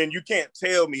 then you can't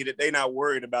tell me that they're not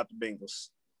worried about the Bengals.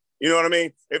 You know what I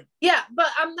mean? But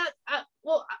I'm not.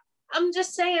 I'm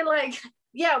just saying, like,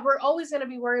 yeah, we're always going to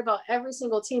be worried about every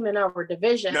single team in our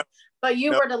division. But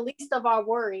you were the least of our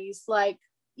worries. Like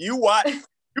you watch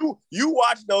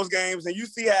those games and you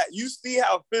see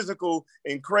how physical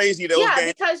and crazy those games.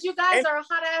 Yeah, because you guys are a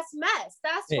hot ass mess.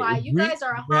 That's why you guys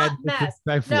are a hot mess.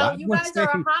 No, you guys are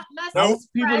a hot mess. No,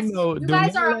 people know. You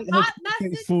guys are a hot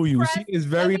mess. Fool you. She is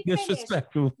very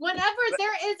disrespectful. Whenever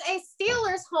there is a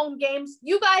Steelers home games,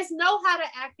 you guys know how to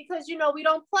act because you know we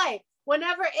don't play.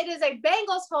 Whenever it is a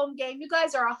Bengals home game, you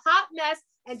guys are a hot mess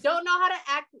and don't know how to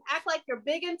act like you're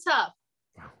big and tough.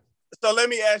 So let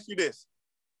me ask you this.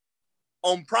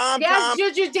 On prime time.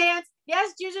 Juju dance.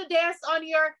 Yes, Juju dance on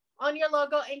your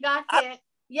logo and got hit.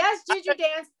 Yes, Juju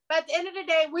dance. But at the end of the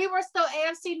day, we were still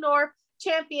AFC North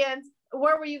champions.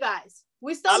 Where were you guys?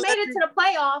 We still made it to the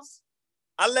playoffs.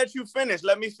 I'll let you finish.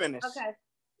 Let me finish.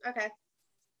 Okay.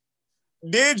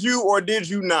 Did you or did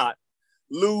you not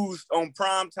lose on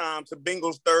prime time to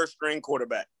Bengals' third string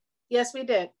quarterback? Yes, we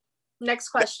did. Next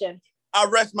question. I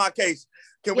rest my case.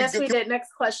 We did.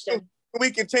 Next question. Can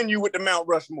we continue with the Mount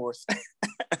Rushmores?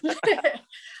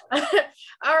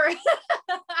 All right.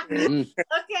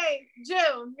 Okay,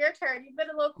 June, your turn. You've been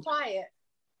a little quiet.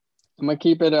 I'm gonna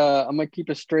keep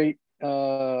it straight,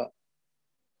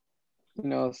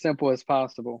 simple as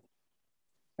possible.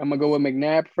 I'm gonna go with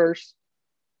McNabb first.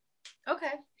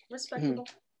 Okay, respectable.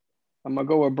 I'm gonna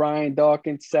go with Brian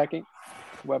Dawkins second.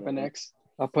 Weapon X.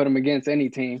 I'll put him against any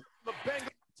team.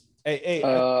 Hey,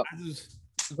 go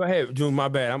ahead, June. My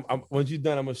bad. I'm once you're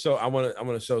done, I'm gonna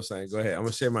show something. Go ahead. I'm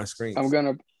gonna share my screen. I'm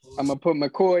gonna I'm gonna put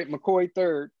McCoy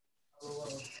third,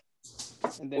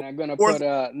 and then I'm gonna put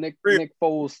Nick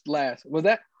Foles last. Was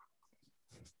that?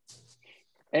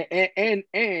 And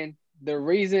the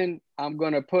reason I'm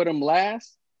gonna put him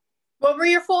last. What were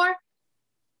your 4?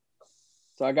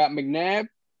 So I got McNabb,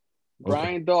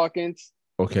 Brian Dawkins,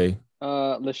 okay,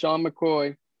 LaShawn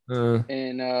McCoy,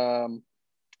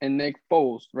 and Nick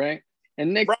Foles, right?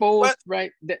 And Nick Foles,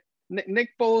 right? Nick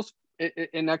Foles,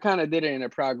 and I kind of did it in a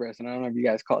progress, and I don't know if you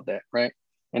guys caught that, right?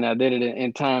 And I did it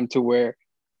in time to where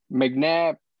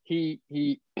McNabb, he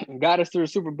got us through the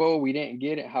Super Bowl. We didn't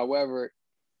get it. However,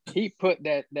 he put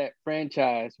that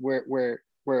franchise where it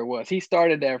was. He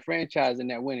started that franchise in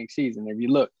that winning season. If you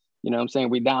look, you know what I'm saying?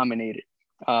 We dominated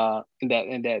in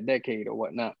that decade or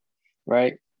whatnot,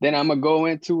 right? Then I'm gonna go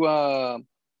into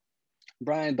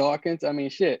Brian Dawkins. I mean,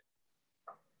 shit.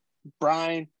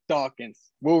 Brian Dawkins,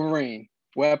 Wolverine,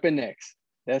 Weapon X.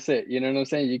 That's it. You know what I'm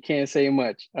saying? You can't say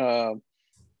much.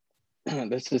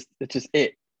 That's just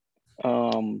it.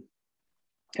 And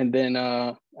then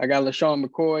I got LaShawn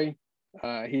McCoy.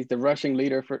 He's the rushing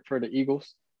leader for the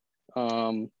Eagles.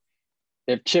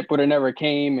 If Chip would have never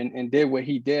came and did what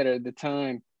he did at the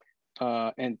time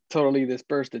and totally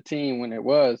dispersed the team when it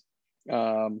was,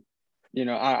 you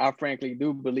know, I frankly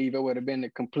do believe it would have been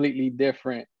a completely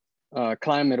different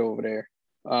climate over there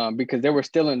because they were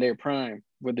still in their prime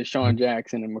with Deshaun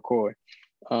Jackson and McCoy.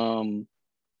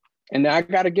 And I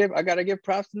gotta give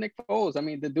props to Nick Foles. I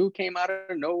mean, the dude came out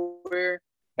of nowhere,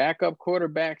 backup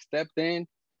quarterback, stepped in.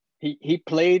 He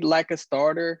played like a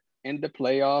starter in the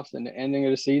playoffs and the ending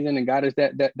of the season and got us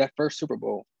that first Super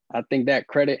Bowl. I think that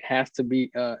credit has to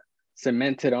be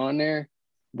cemented on there,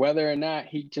 whether or not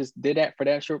he just did that for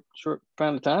that short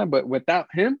amount of time. But without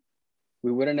him,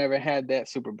 we would have never had that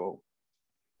Super Bowl.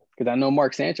 Because I know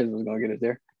Mark Sanchez was going to get us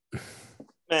there.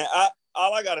 Man,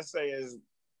 all I got to say is,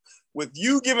 with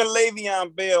you giving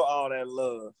Le'Veon Bell all that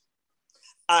love,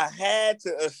 I had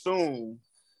to assume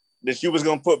that you was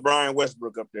going to put Brian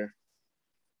Westbrook up there.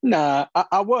 Nah,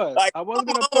 I was. Like, I was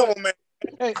going to put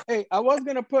 – hey, I was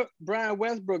going to put Brian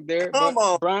Westbrook there. Come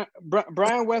on.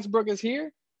 Brian Westbrook is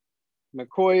here.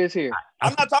 McCoy is here.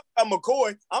 I'm not talking about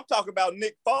McCoy. I'm talking about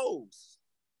Nick Foles.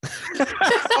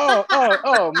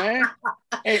 oh, man.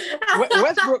 Hey,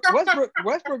 Westbrook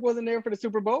wasn't there for the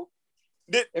Super Bowl.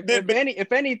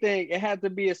 If anything, it had to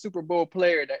be a Super Bowl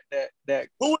player that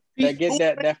get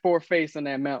that fourth face on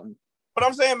that mountain. But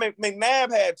I'm saying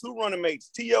McNabb had 2 running mates,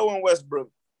 T.O. and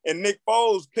Westbrook, and Nick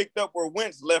Foles picked up where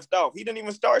Wentz left off. He didn't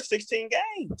even start 16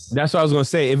 games. That's what I was gonna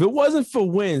say. If it wasn't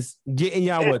for Wentz getting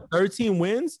y'all 13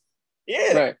 wins,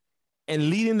 right, and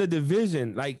leading the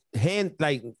division, just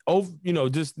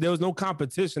there was no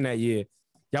competition that year.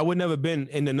 Y'all would never been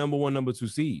in the number 1, number 2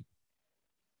 seed.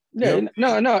 Yeah, yep.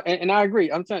 No, and I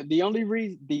agree. I'm saying the only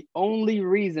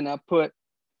reason I put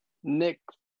Nick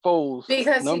Foles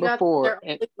because number 4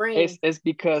 is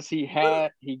because he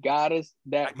got us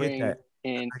that ring,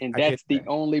 and that's the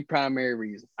only primary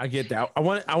reason. I get that. I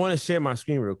want to share my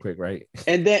screen real quick, right?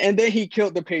 And then he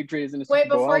killed the Patriots in the Super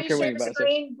Bowl. Before you share the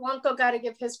screen, Blanco got to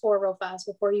give his 4 real fast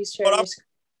before you share your screen.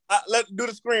 Let's do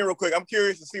the screen real quick. I'm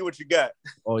curious to see what you got.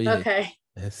 Oh yeah. Okay.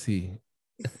 Let's see.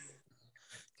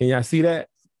 Can y'all see that?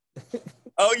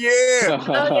 Oh yeah.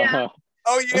 Oh yeah.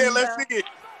 Oh yeah. Let's see it.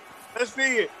 Let's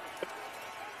see it.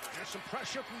 There's some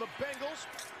pressure from the Bengals.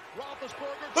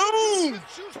 Roethlisberger. Boom.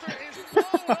 Schuster is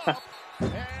blown up,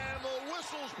 and the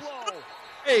whistles blow.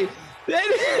 Hey.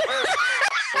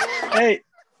 Hey.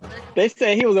 They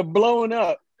say he was blowing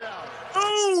up.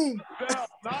 Boom.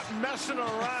 Not messing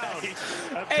around.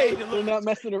 Hey, they're not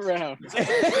messing around.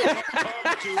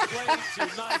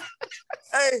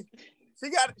 Hey,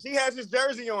 she has his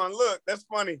jersey on. Look, that's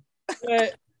funny.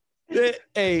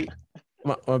 Hey,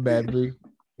 my bad, Bree.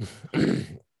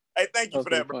 Hey, thank you for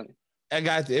that, bro. Funny. I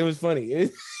got you. It was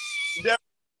funny.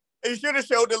 He should have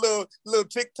showed the little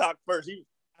TikTok first.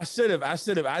 I should have. I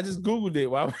just Googled it.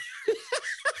 Wow.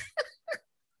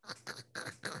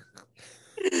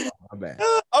 My bad.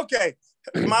 Okay.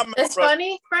 It's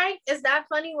funny, Frank. Is that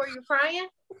funny? Were you crying?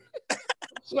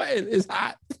 Sweating. It's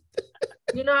hot.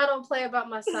 You know I don't play about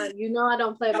my son. You know I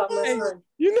don't play about my son.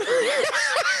 You know.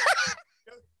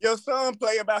 Your son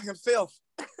play about himself.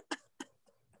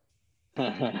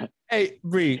 Hey,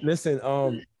 Bree, listen.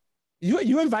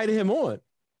 You invited him on.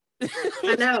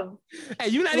 I know. Hey,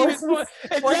 you not even. If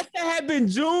that had been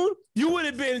June, you would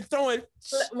have been throwing.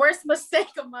 Worst mistake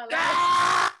of my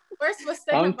life. Worst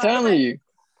mistake. I'm telling you.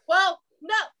 Well,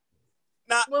 no.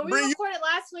 When we Bree, recorded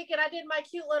last week and I did my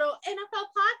cute little NFL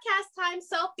podcast time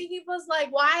selfie, he was like,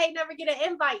 why I never get an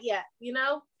invite yet, you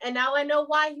know? And now I know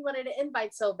why he wanted an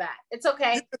invite so bad. It's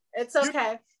okay. It's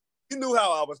okay. You knew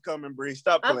how I was coming, Bree.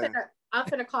 Stop playing. I'm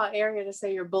finna call Arian to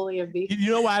say you're bullying me.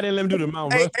 You know why I didn't let him do the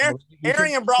Mount Hey, Rushmore?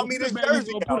 Arian brought me this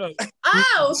jersey out.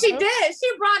 Oh, she did.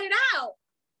 She brought it out.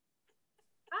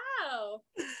 Oh.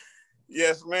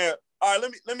 Yes, man. All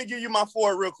right, let me give you my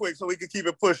 4 real quick so we can keep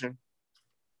it pushing.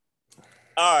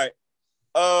 All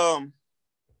right.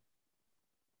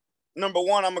 Number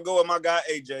 1, I'm gonna go with my guy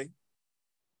AJ.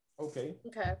 Okay.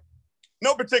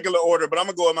 No particular order, but I'm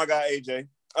gonna go with my guy AJ.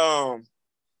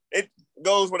 It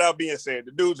goes without being said.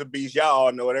 The dude's a beast. Y'all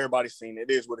all know it. Everybody's seen it.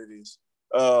 It is what it is.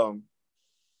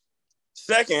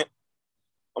 Second,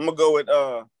 I'm gonna go with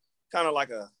kind of like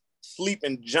a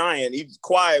sleeping giant. He's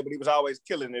quiet, but he was always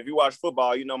killing it. If you watch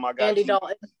football, you know my guy. Andy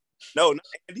Dalton. No, not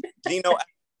Andy. Geno.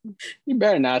 You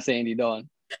better not say Andy Dalton.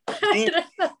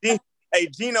 Hey,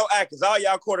 Geno Atkins. All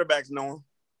y'all quarterbacks know him.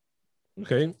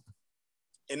 Okay.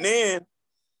 And then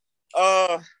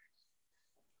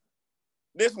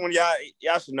this one,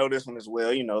 y'all should know this one as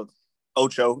well. You know,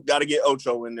 Ocho. Got to get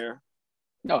Ocho in there.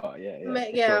 Oh, yeah.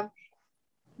 Yeah. Sure.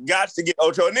 Got to get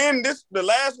Ocho. And then the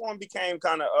last one became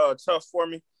kind of tough for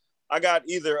me. I got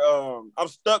either I'm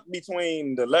stuck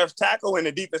between the left tackle and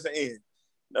the defensive end.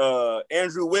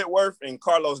 Andrew Whitworth and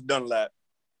Carlos Dunlap.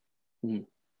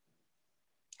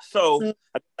 So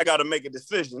I got to make a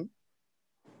decision.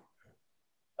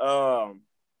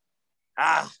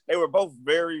 They were both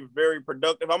very, very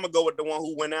productive. I'm gonna go with the one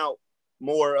who went out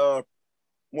more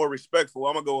respectful.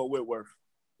 I'm gonna go with Whitworth.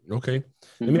 Okay.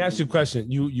 Let me ask you a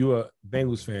question. You a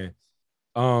Bengals fan.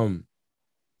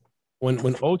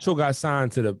 When Ocho got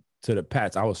signed to the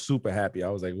Pats, I was super happy. I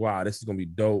was like, wow, this is gonna be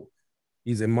dope.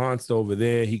 He's a monster over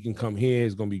there. He can come here.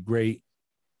 It's gonna be great.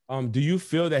 Do you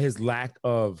feel that his lack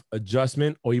of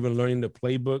adjustment or even learning the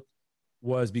playbook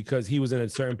was because he was in a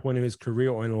certain point in his career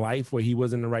or in life where he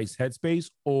was in the right headspace?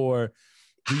 Or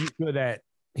do you feel that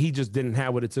he just didn't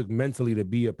have what it took mentally to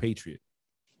be a Patriot?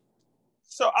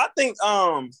 So I think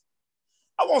I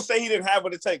won't say he didn't have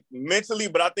what it takes mentally,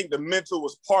 but I think the mental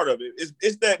was part of it.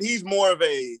 It's that he's more of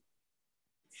a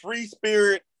free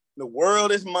spirit. The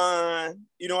world is mine.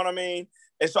 You know what I mean?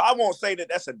 And so I won't say that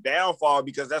that's a downfall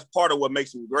because that's part of what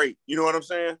makes him great. You know what I'm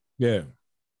saying? Yeah.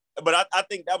 But I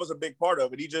think that was a big part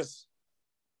of it.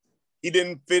 He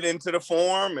didn't fit into the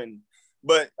form,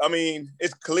 but I mean,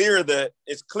 it's clear that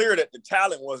the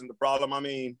talent wasn't the problem. I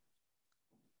mean,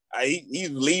 he's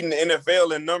leading the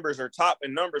NFL in numbers or top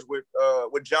in numbers with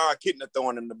John Kitna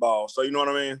throwing him the ball. So you know what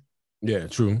I mean? Yeah,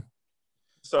 true.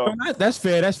 So that's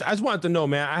fair. I just wanted to know,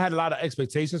 man. I had a lot of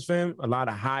expectations for him, a lot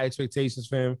of high expectations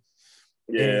for him.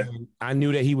 Yeah, and I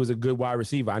knew that he was a good wide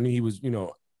receiver. I knew he was,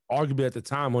 arguably at the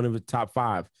time one of the top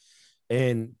 5,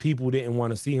 and people didn't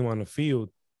want to see him on the field.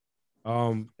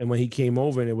 And when he came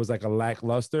over, and it was like a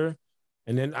lackluster.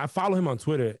 And then I follow him on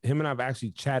Twitter. Him and I've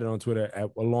actually chatted on Twitter a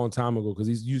long time ago because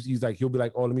he's like, he'll be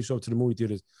like, oh, let me show up to the movie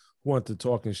theaters. Who want to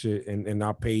talk and shit, and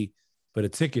I'll pay for the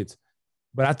tickets.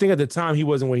 But I think at the time he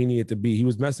wasn't where he needed to be. He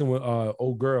was messing with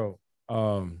old girl,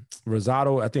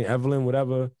 Rosado, I think Evelyn,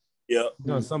 whatever. Yeah,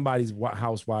 somebody's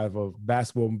housewife or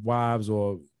basketball wives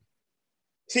or.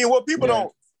 See what people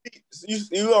don't. You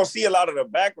don't see a lot of the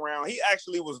background. He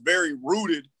actually was very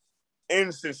rooted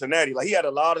in Cincinnati. Like he had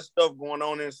a lot of stuff going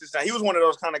on in Cincinnati. He was one of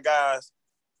those kind of guys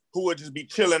who would just be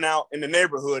chilling out in the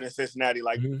neighborhood in Cincinnati.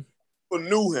 Like people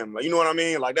knew him. Like, you know what I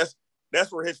mean? Like that's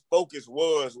where his focus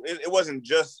was. It wasn't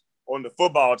just on the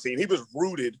football team. He was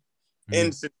rooted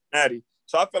in Cincinnati.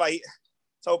 So I feel like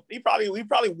he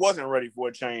probably wasn't ready for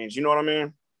a change. You know what I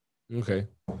mean? Okay.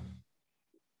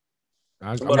 All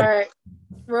right.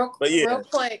 Real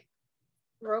quick.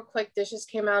 This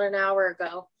just came out an hour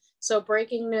ago. So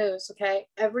breaking news, okay?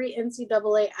 Every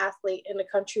NCAA athlete in the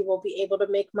country will be able to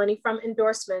make money from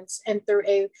endorsements and through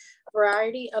a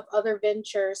variety of other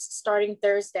ventures starting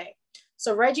Thursday.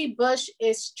 So Reggie Bush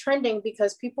is trending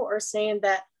because people are saying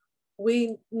that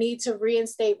we need to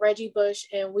reinstate Reggie Bush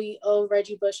and we owe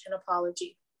Reggie Bush an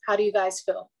apology. How do you guys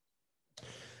feel?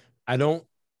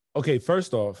 Okay,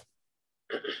 first off,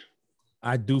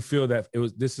 I do feel that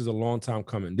this is a long time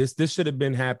coming. This should have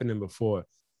been happening before.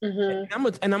 And I'm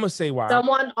gonna say why.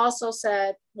 Someone also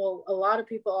said, well, a lot of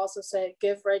people also said,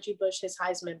 give Reggie Bush his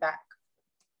Heisman back.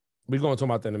 We're gonna talk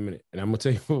about that in a minute, and I'm gonna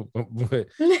tell you. But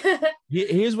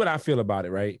here's what I feel about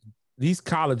it. Right, these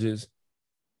colleges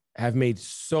have made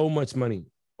so much money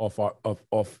off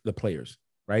the players,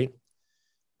 right,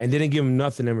 and they didn't give them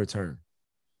nothing in return.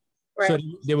 Right. So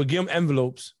they would give them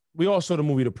envelopes. We all saw the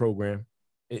movie The Program.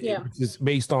 It's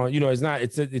based on, it's not.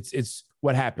 It's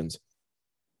what happens.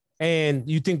 And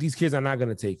you think these kids are not going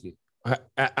to take it.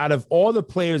 Out of all the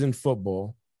players in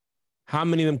football, how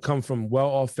many of them come from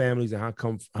well-off families and how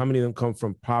many of them come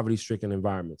from poverty-stricken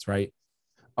environments, right?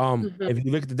 If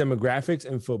you look at the demographics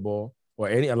in football or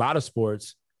a lot of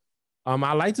sports,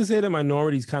 I like to say that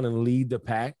minorities kind of lead the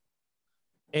pack.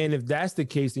 And if that's the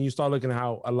case, then you start looking at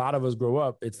how a lot of us grow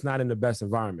up, it's not in the best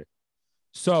environment.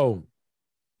 So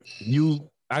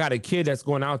I got a kid that's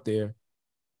going out there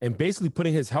and basically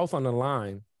putting his health on the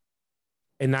line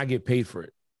and not get paid for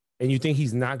it. And you think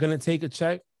he's not going to take a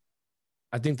check?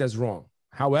 I think that's wrong.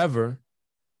 However,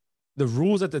 the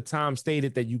rules at the time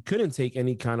stated that you couldn't take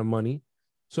any kind of money.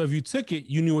 So if you took it,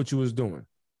 you knew what you was doing.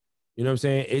 You know what I'm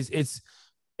saying? It's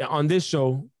on this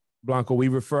show, Blanco, we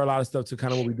refer a lot of stuff to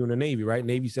kind of what we do in the Navy, right?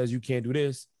 Navy says you can't do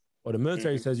this, or the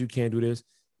military says you can't do this,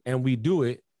 and we do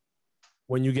it.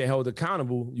 When you get held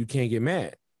accountable, you can't get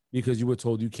mad because you were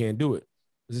told you can't do it.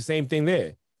 It's the same thing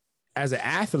there. As an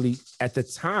athlete, at the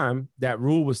time, that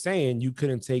rule was saying you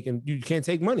can't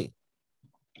take money.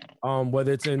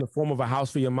 Whether it's in the form of a house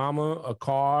for your mama, a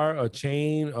car, a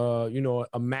chain,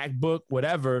 a MacBook,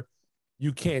 whatever,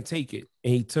 you can't take it.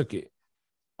 And he took it.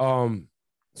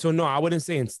 So no, I wouldn't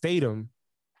say instate him,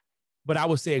 but I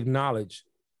would say acknowledge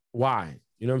why.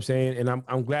 You know what I'm saying? And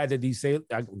I'm glad that these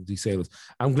sailors,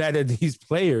 I'm glad that these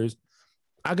players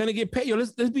are gonna get paid. Yo,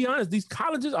 let's be honest. These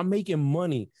colleges are making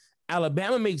money.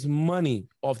 Alabama makes money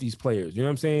off these players. You know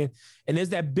what I'm saying? And there's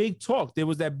that big talk. There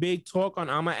was that big talk on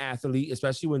I'm an Athlete,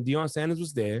 especially when Deion Sanders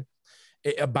was there,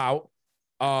 about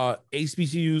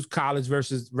HBCUs, college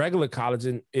versus regular college,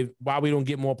 and why we don't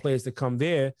get more players to come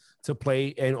there to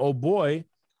play. And oh boy,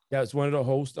 that's one of the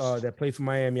hosts that played for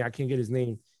Miami. I can't get his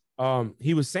name.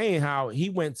 He was saying how he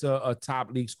went to a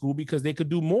top league school because they could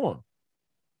do more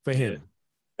for him.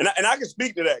 And I can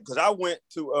speak to that because I went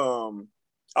to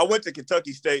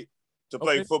Kentucky State to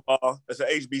play football as an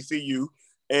HBCU,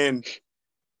 and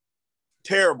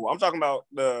terrible. I'm talking about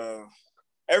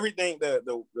everything,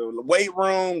 the weight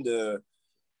room, the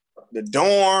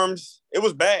dorms. It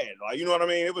was bad. Like, you know what I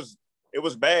mean? It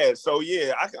was bad. So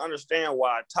yeah, I can understand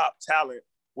why top talent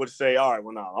would say, all right,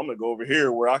 well, now I'm gonna go over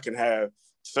here where I can have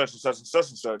such and such and such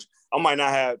and such.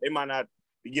 They might not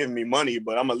be giving me money,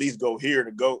 but I'm at least go here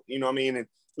to go, you know what I mean, and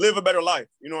live a better life.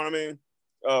 You know what I mean?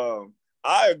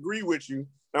 I agree with you.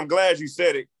 I'm glad you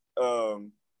said it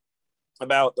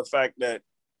about the fact that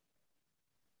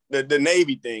the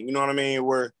Navy thing, you know what I mean,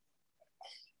 where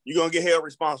you're going to get held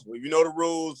responsible. If you know the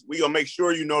rules, we're going to make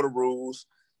sure you know the rules.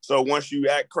 So once you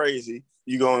act crazy,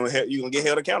 you're going to get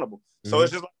held accountable. Mm-hmm. So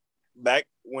it's just like back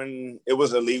when it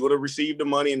was illegal to receive the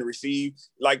money and receive,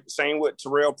 like same with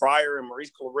Terrell Pryor and Maurice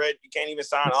Clarett, you can't even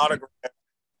sign autographs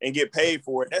and get paid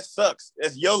for it. That sucks.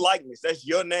 That's your likeness. That's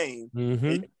your name.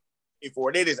 Mm-hmm.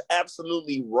 For it. It is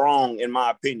absolutely wrong in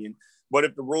my opinion. But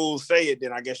if the rules say it,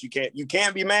 then I guess you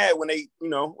can't be mad when they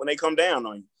come down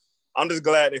on you. I'm just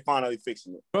glad they finally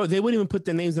fixing it. Bro, they wouldn't even put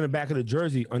their names in the back of the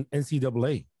jersey on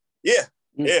NCAA. Yeah.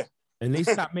 Yeah. And they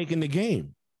stopped making the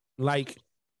game. Like,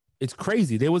 it's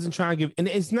crazy. They wasn't trying to give, and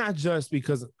it's not just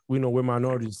because we know we're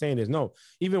minorities saying this. No,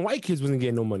 even white kids wasn't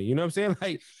getting no money. You know what I'm saying?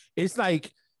 Like, it's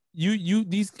like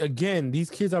these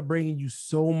kids are bringing you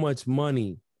so much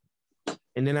money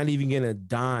and they're not even getting a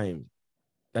dime.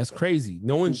 That's crazy.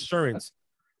 No insurance.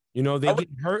 You know, they get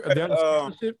hurt, they're on a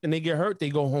scholarship and they get hurt, they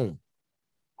go home.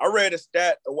 I read a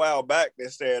stat a while back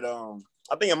that said, I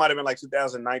think it might have been like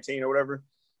 2019 or whatever,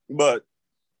 but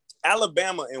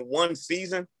Alabama in one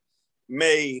season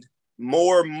made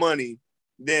more money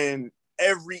than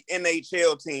every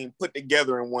NHL team put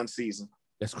together in one season.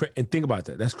 That's crazy. And think about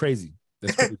that. That's crazy.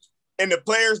 That's crazy. And the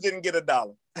players didn't get a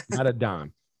dollar. Not a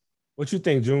dime. What you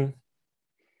think, June?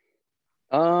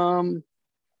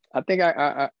 I think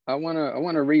I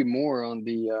wanna read more on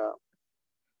the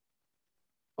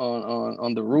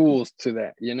on the rules to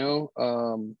that, you know.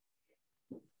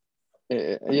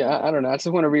 I don't know. I just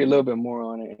want to read a little bit more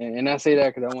on it, and I say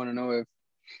that because I want to know if,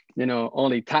 you know,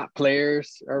 only top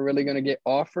players are really going to get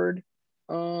offered,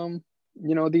 you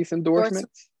know, these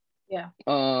endorsements. Yeah.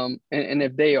 And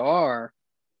if they are,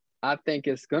 I think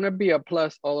it's going to be a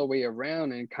plus all the way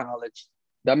around in college.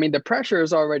 I mean, the pressure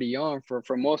is already on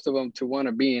for most of them to want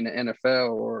to be in the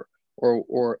NFL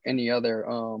or any other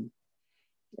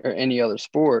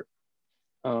sport,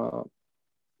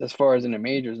 as far as in the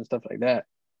majors and stuff like that.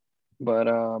 But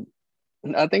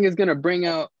I think it's going to bring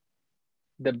out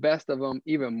the best of them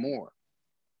even more.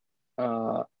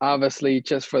 Obviously,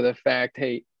 just for the fact,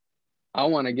 hey, I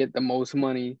want to get the most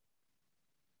money,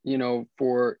 you know,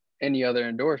 for any other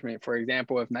endorsement. For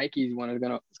example, if Nike's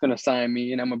gonna sign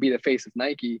me and I'm gonna be the face of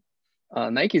Nike,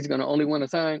 Nike's gonna only want to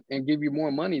sign and give you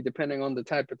more money depending on the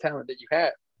type of talent that you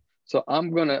have. So I'm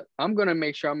gonna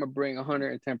make sure I'm gonna bring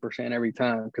 110% every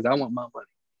time because I want my money.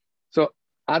 So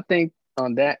I think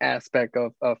on that aspect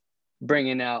of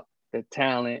bringing out the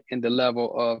talent and the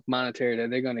level of monetary that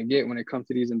they're going to get when it comes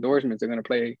to these endorsements are going to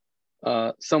play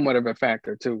somewhat of a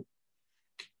factor too.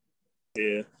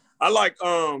 Yeah. I like,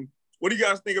 what do you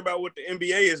guys think about what the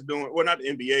NBA is doing? Well, not the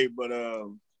NBA, but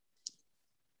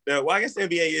I guess the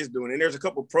NBA is doing it. And there's a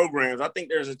couple programs. I think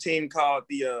there's a team called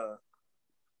the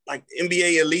like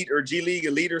NBA Elite or G League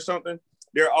Elite or something.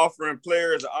 They're offering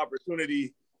players an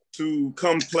opportunity to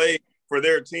come play for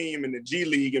their team in the G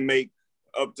League and make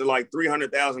up to like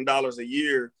 $300,000 a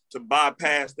year to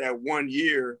bypass that 1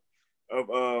 year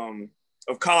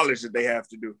of college that they have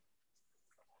to do.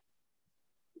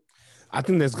 I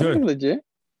think that's good. Legit.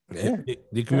 Yeah.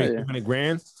 They can make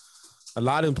 $200,000. A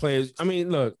lot of them players. I mean,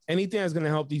 look, anything that's going to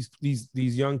help these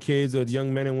young kids or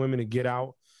young men and women to get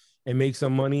out and make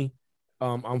some money,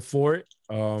 I'm for it.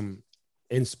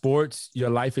 In sports, your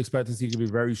life expectancy can be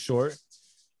very short.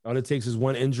 All it takes is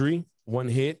one injury, one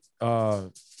hit,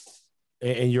 and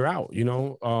you're out, you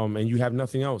know, and you have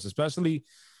nothing else. Especially,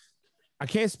 I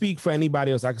can't speak for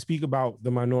anybody else. I can speak about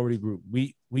the minority group.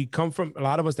 We come from, a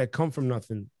lot of us that come from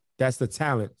nothing. That's the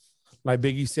talent. Like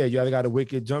Biggie said, you either got a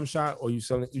wicked jump shot or you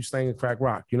slang a crack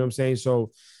rock. You know what I'm saying?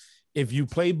 So if you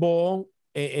play ball,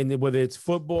 and whether it's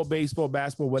football, baseball,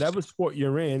 basketball, whatever sport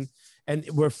you're in, and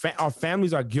our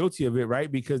families are guilty of it,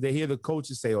 right? Because they hear the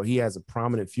coaches say, oh, he has a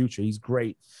prominent future. He's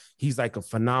great. He's like a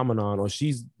phenomenon, or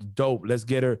she's dope. Let's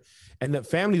get her. And the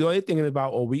family, they're thinking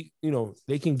about, oh,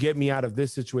 they can get me out of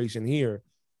this situation here.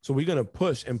 So we're going to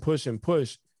push and push and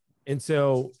push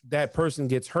until that person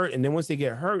gets hurt. And then once they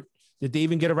get hurt, did they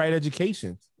even get a right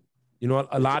education? You know,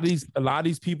 a lot of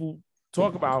these people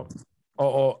talk about,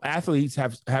 or athletes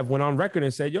have went on record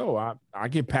and said, yo, I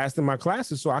get passed in my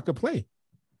classes so I could play.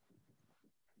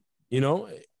 You know,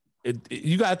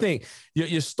 you got to think,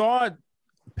 your star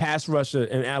pass rusher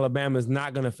in Alabama is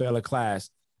not going to fail a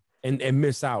class and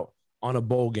miss out on a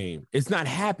bowl game. It's not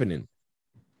happening.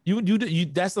 You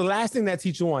that's the last thing that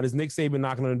teacher wants is Nick Saban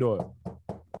knocking on the door.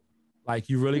 Like,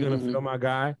 you really going to fail my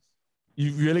guy?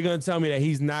 You really going to tell me that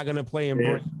he's not going to play and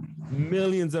bring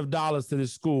millions of dollars to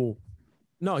this school?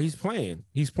 No, he's playing.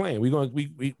 He's playing. We're going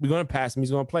to pass him.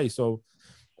 He's going to play. So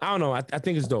I don't know. I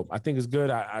think it's dope. I think it's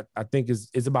good. I think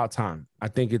it's about time. I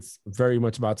think it's very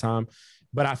much about time.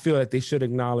 But I feel that they should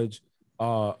acknowledge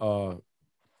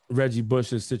Reggie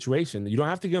Bush's situation. You don't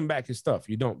have to give him back his stuff.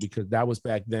 You don't, because that was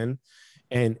back then,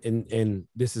 and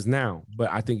this is now.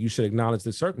 But I think you should acknowledge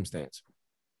the circumstance.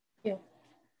 Yeah.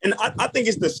 And I think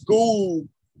it's the school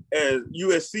as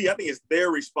USC. I think it's their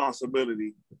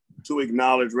responsibility to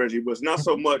acknowledge Reggie Bush, not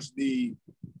so much the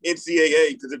NCAA,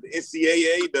 because if the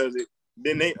NCAA does it,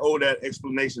 then they owe that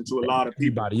explanation to a lot of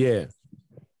people. Everybody, yeah.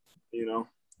 You know?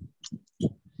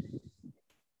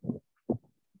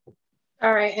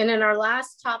 All right. And then our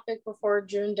last topic before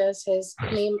June does his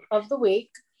meme of the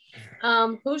week.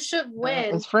 Who should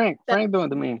win? It's Frank. Frank doing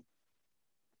the meme.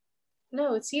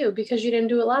 No, it's you, because you didn't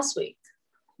do it last week.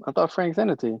 I thought Frank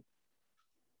sent it to you.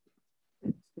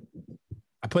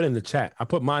 I put it in the chat. I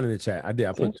put mine in the chat. I did.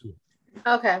 I put two.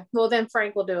 Okay. Well, then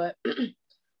Frank will do it.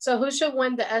 So who should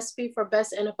win the ESPY for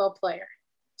best NFL player?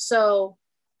 So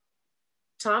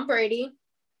Tom Brady,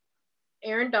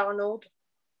 Aaron Donald,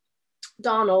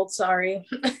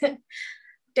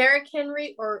 Derrick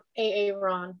Henry, or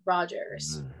Aaron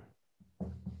Rodgers?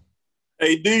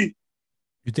 AD. You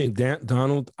think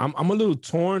Donald? I'm a little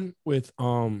torn with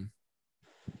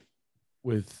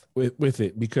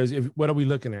it, because what are we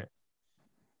looking at?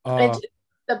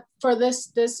 For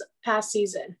this past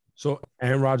season. So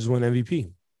Aaron Rodgers won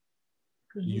MVP.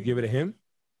 Do you give it to him?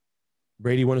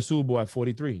 Brady won a Super Bowl at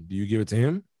 43. Do you give it to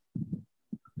him?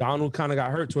 Donald kind of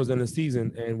got hurt towards the end of the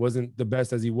season and wasn't the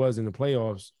best as he was in the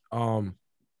playoffs.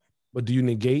 But do you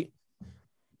negate?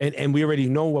 And we already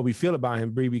know what we feel about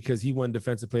him, Bree, because he won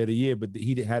Defensive Player of the Year, but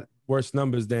he had worse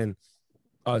numbers than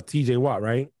TJ Watt,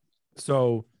 right?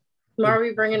 So why are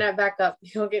we bringing that back up?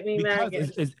 You'll get me mad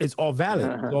again. It's all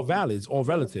valid. It's all valid. It's all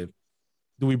relative.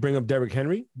 Do we bring up Derrick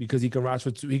Henry because he can rush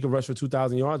for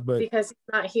 2,000 yards, but because he's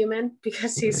not human,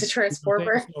 because he's a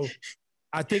transformer? So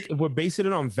I think if we're basing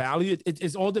it on value,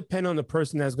 it's all dependent on the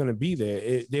person that's going to be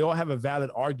there. They all have a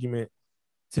valid argument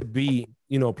to be,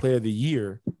 Player of the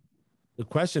Year. The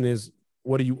question is,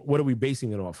 what are we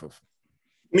basing it off of?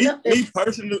 Me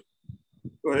personally.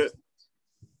 Go ahead.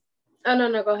 Oh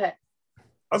no, go ahead.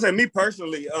 I'll say me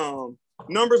personally.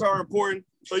 Numbers are important.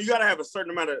 So you got to have a certain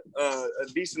amount of, a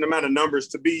decent amount of numbers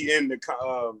to be in the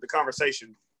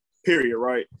conversation, period,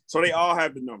 right? So they all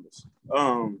have the numbers.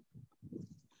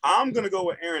 I'm going to go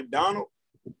with Aaron Donald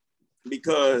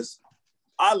because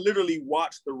I literally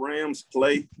watched the Rams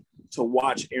play to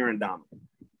watch Aaron Donald.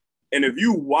 And if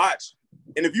you watch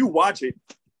it,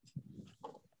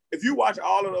 if you watch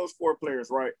all of those 4 players,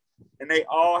 right, and they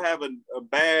all have a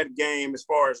bad game as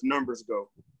far as numbers go,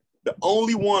 the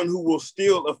only one who will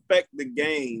still affect the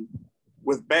game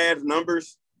with bad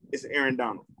numbers is Aaron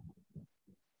Donald.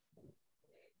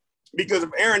 Because if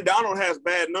Aaron Donald has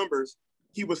bad numbers,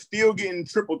 he was still getting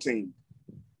triple teamed.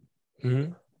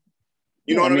 Mm-hmm.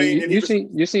 You know what I mean?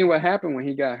 You seen what happened when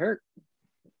he got hurt?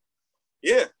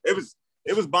 Yeah, it was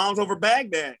bombs over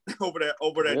Baghdad over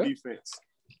that defense.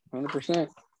 100%.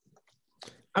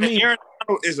 I mean, Aaron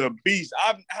Donald is a beast.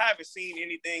 I haven't seen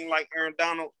anything like Aaron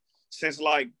Donald since,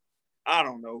 like, I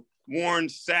don't know, Warren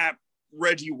Sapp,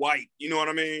 Reggie White. You know what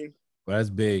I mean? Well, that's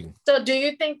big. So do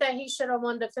you think that he should have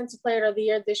won Defensive Player of the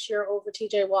Year this year over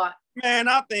TJ Watt? Man,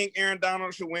 I think Aaron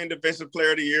Donald should win Defensive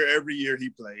Player of the Year every year he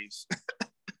plays.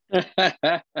 Look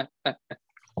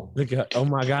at, oh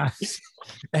my gosh.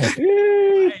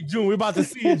 Hey, June, we're about to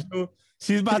see it, June.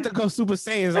 She's about to go Super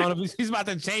Saiyans on him. She's about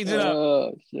to change it up.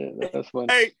 Oh, shit. That's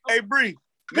funny. Hey, Bree.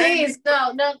 Please,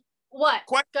 no. What?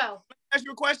 Go.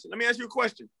 Let me ask you a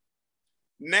question.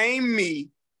 Name me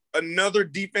another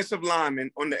defensive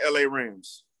lineman on the LA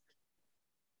Rams.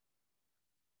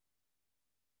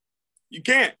 You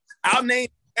can't. I'll name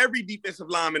every defensive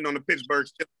lineman on the Pittsburgh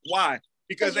Steelers. Why?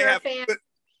 Because they have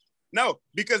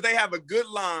because they have a good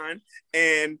line,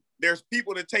 and there's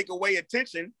people to take away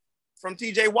attention from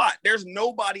TJ Watt. There's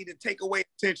nobody to take away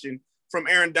attention from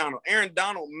Aaron Donald. Aaron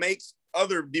Donald makes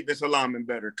other defensive linemen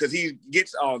better because he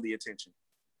gets all the attention.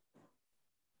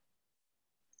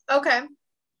 Okay.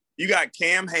 You got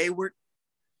Cam Hayward.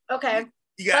 Okay.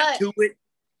 You got Tuitt.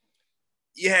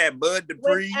 You had Bud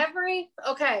Dupree.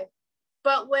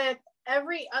 But with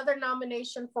every other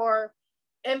nomination for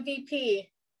MVP,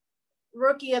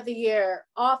 Rookie of the Year,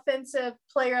 Offensive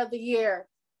Player of the Year,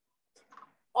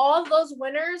 all those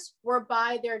winners were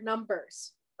by their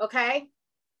numbers, okay?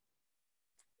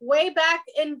 Way back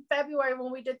in February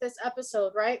when we did this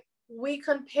episode, right? We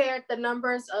compared the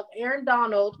numbers of Aaron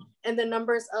Donald and the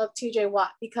numbers of TJ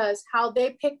Watt because how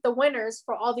they picked the winners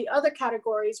for all the other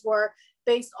categories were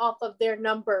based off of their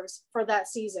numbers for that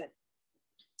season.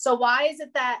 So why is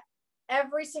it that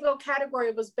every single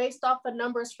category was based off the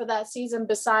numbers for that season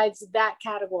besides that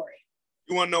category?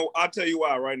 You want to know? I'll tell you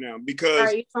why right now. Because all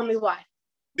right, you tell me why.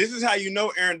 This is how you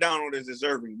know Aaron Donald is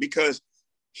deserving because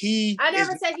I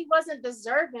never said he wasn't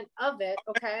deserving of it,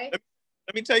 okay?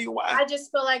 Let me tell you why. I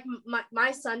just feel like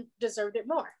my son deserved it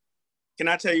more. Can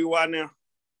I tell you why now?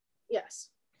 Yes.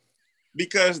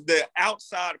 Because the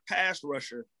outside pass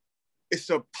rusher is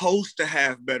supposed to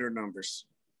have better numbers.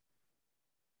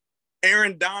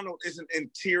 Aaron Donald is an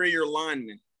interior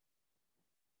lineman.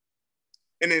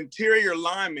 An interior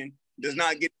lineman does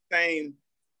not get the same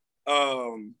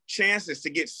chances to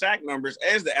get sack numbers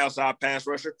as the outside pass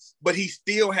rusher, but he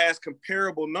still has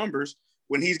comparable numbers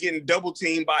when he's getting double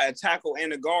teamed by a tackle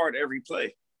and a guard every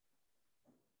play.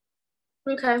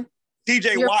 Okay.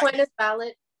 Your point is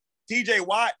valid. TJ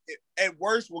Watt, at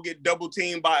worst, will get double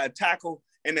teamed by a tackle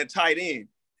and a tight end.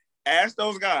 Ask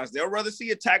those guys. They'll rather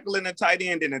see a tackle and a tight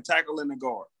end than a tackle and a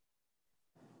guard.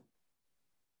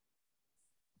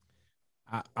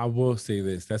 I will say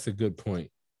this. That's a good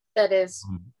point. That is.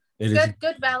 It is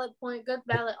good valid point. Good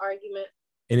valid argument.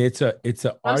 And it's a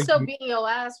I'm still beating your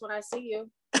ass when I see you.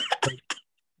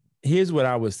 Here's what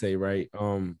I would say, right?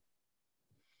 When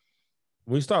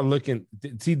you start looking,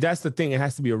 see, that's the thing. It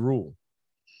has to be a rule,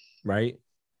 right?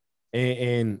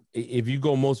 And if you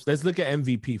go let's look at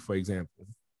MVP, for example.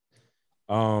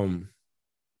 I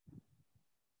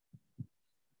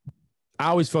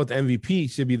always felt the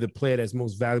MVP should be the player that's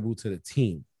most valuable to the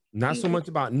team. Not so much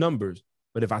about numbers,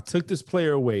 but if I took this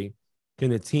player away,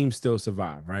 can the team still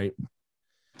survive, right?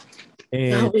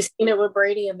 And we've seen it with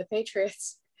Brady and the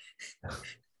Patriots.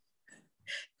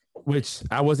 Which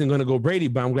I wasn't going to go Brady,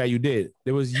 but I'm glad you did.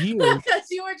 There was years. Because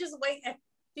you were just waiting.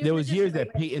 There was years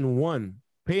that Peyton won.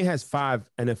 Peyton has 5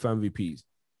 NFL MVPs.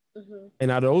 Mm-hmm.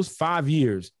 And out of those 5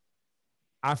 years,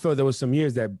 I felt there was some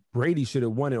years that Brady should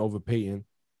have won it over Peyton.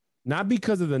 Not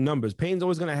because of the numbers. Peyton's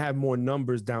always going to have more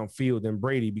numbers downfield than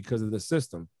Brady because of the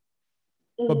system.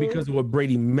 But because of what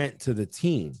Brady meant to the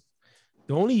team.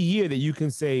 The only year that you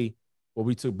can say, well,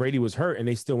 we took Brady was hurt and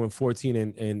they still went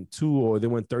 14-2, or they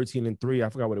went 13-3. I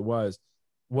forgot what it was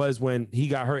when he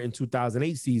got hurt in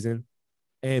 2008 season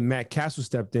and Matt Castle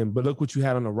stepped in. But look what you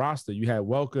had on the roster. You had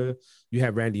Welker, you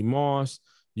had Randy Moss.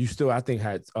 You still, I think,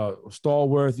 had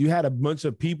Stallworth. You had a bunch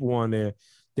of people on there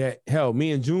that, hell,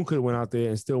 me and June could have went out there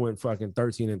and still went fucking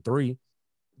 13-3.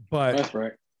 But that's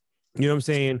right. You know what I'm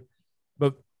saying?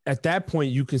 But at that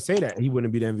point, you can say that he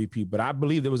wouldn't be the MVP. But I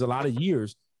believe there was a lot of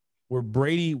years where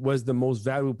Brady was the most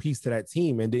valuable piece to that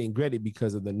team and didn't get it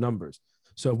because of the numbers.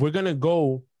 So if we're going to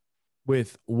go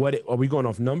with are we going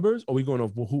off numbers or are we going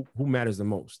off who matters the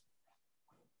most?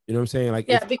 You know what I'm saying? Like,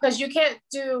 yeah, because you can't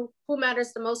do who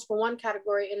matters the most for one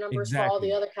category and numbers for all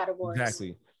the other categories.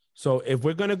 Exactly. So if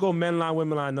we're gonna go men line,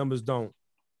 women line, numbers don't.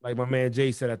 Like my man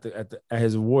Jay said at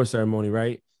his award ceremony,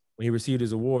 right? When he received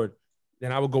his award,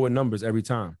 then I would go with numbers every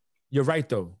time. You're right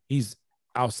though. He's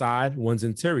outside, one's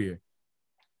interior.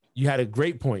 You had a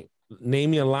great point.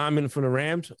 Name me a lineman from the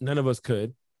Rams. None of us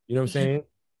could. You know what I'm saying?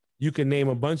 You can name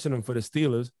a bunch of them for the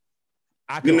Steelers.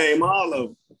 I can name all of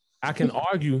them. I can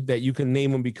argue that you can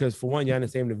name them because, for one, you're in the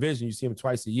same division. You see them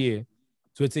twice a year.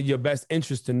 So it's in your best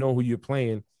interest to know who you're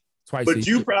playing twice a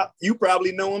year. But you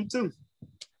probably know them too.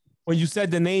 When you said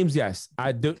the names, yes,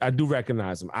 I do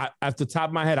recognize them. At the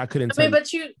top of my head, I couldn't tell you.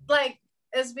 But you, like,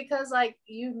 it's because, like,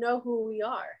 you know who we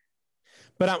are.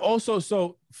 But I'm also,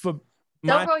 so for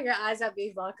Don't roll your eyes at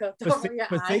me, Vodka. Don't roll your eyes.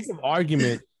 For sake of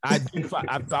argument,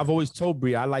 I've always told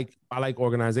Bree I like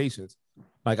organizations.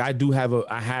 Like I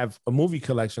have a movie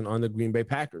collection on the Green Bay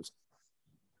Packers.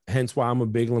 Hence why I'm a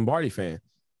big Lombardi fan.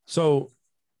 So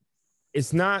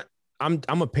it's not, I'm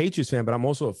a Patriots fan, but I'm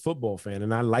also a football fan.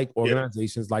 And I like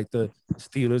organizations like the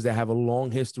Steelers that have a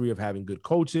long history of having good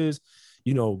coaches,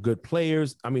 you know, good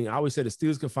players. I mean, I always say the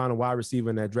Steelers can find a wide receiver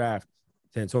in that draft.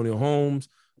 Antonio Holmes,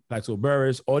 Plaxico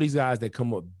Burress, all these guys that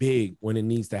come up big when it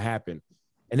needs to happen.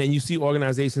 And then you see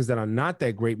organizations that are not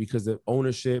that great because of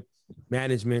ownership,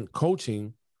 management,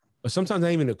 coaching, or sometimes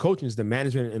not even the coaching, it's the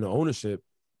management and the ownership,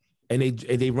 and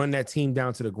they run that team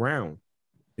down to the ground.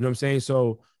 You know what I'm saying?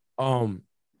 So,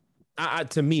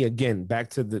 to me, again, back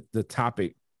to the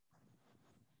topic,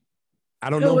 I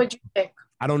don't know. Who would you pick?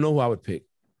 I don't know who I would pick.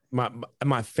 My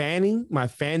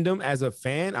fandom as a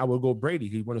fan, I would go Brady.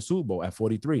 He won a Super Bowl at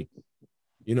 43.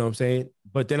 You know what I'm saying?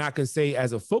 But then I can say,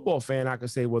 as a football fan, I can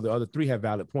say, well, the other three have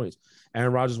valid points.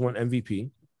 Aaron Rodgers won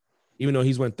MVP. Even though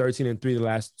he's won 13-3 the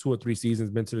last 2 or 3 seasons,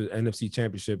 been to the NFC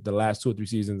Championship the last 2 or 3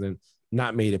 seasons and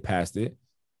not made it past it.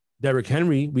 Derrick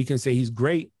Henry, we can say he's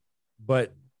great,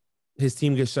 but his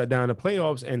team gets shut down in the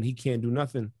playoffs and he can't do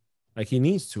nothing like he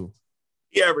needs to.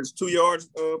 He averaged 2 yards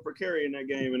per carry in that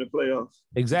game in the playoffs.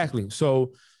 Exactly.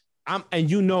 So and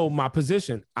you know my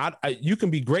position. You can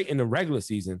be great in the regular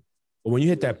season, but when you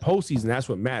hit that postseason, that's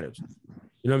what matters.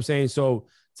 You know what I'm saying? So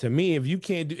to me, if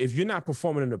you're not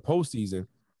performing in the postseason,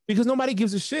 because nobody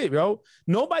gives a shit, bro.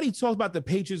 Nobody talks about the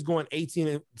Patriots going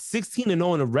 16-0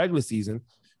 in the regular season.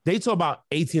 They talk about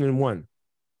 18-1.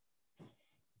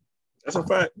 That's a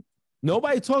fact.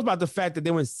 Nobody talks about the fact that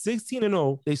they went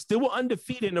 16-0. They still were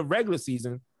undefeated in the regular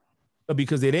season, but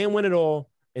because they didn't win it all,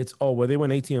 it's they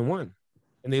went 18-1,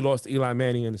 and they lost to Eli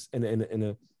Manning and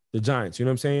the Giants. You know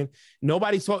what I'm saying?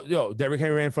 Nobody talked. Derrick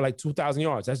Henry ran for like 2,000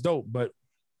 yards. That's dope, but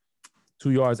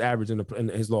 2 yards average in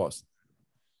his loss.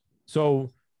 So.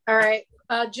 All right.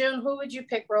 June, who would you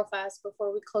pick real fast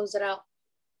before we close it out?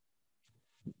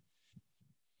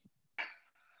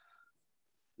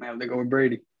 I have to go with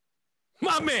Brady.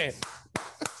 My man.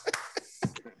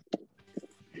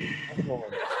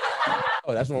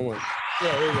 That's one.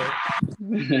 Yeah, there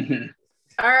you go.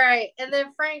 All right. And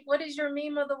then, Frank, what is your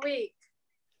meme of the week?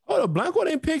 Oh, the Blanco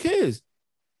didn't pick his.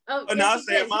 Oh, no, I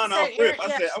said mine off rip. I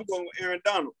said I'm going with Aaron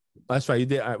Donald. That's right. You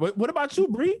did. All right. What about you,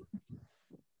 Bree?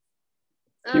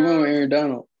 You went with Aaron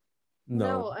Donald.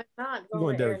 No, I'm not going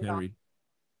with Derrick Henry.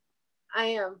 I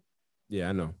am. Yeah,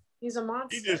 I know. He's a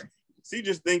monster. He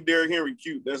just think Derrick Henry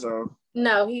cute. That's all.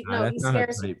 No, he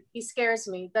scares me. He scares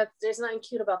me. There's nothing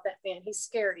cute about that man. He's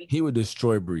scary. He would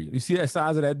destroy Bree. You see that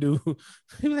size of that dude?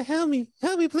 He was like, "Help me,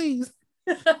 please!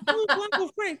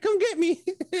 Uncle Frank, come get me,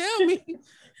 help me!"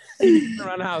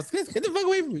 Around the house, get the fuck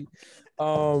away from me.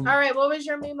 All right, what was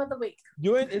your meme of the week?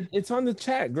 It's on the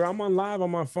chat, girl. I'm on live on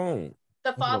my phone.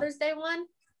 The Father's Day one?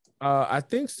 I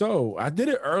think so. I did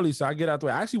it early, so I get out the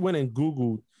way. I actually went and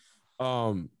Googled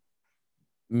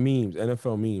memes,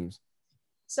 NFL memes.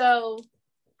 So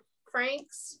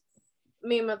Frank's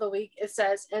meme of the week, it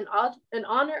says, in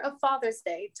honor of Father's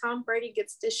Day, Tom Brady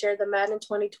gets to share the Madden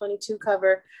 2022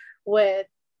 cover with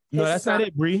No, that's not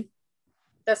it, Bree.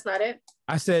 That's not it?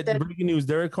 I said breaking news,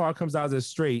 Derek Carr comes out as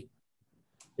straight.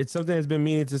 It's something that's been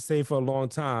meaning to say for a long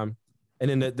time. And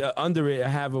then the under it, I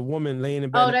have a woman laying in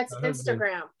bed. Oh, that's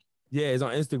Instagram. Yeah, it's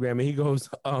on Instagram. And he goes,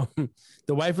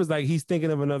 the wife was like, he's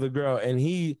thinking of another girl. And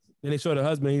they show the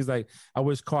husband, he's like, I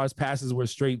wish Carr's passes were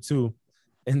straight too.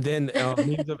 And then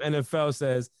News of NFL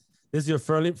says, this is your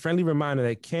friendly reminder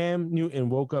that Cam Newton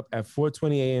woke up at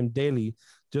 4:20 a.m. daily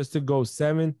just to go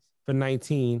 7 for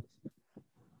 19.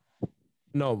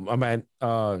 No, I'm at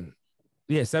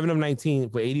 7 of 19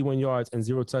 for 81 yards and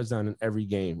 0 touchdown in every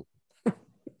game.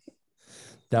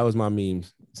 That was my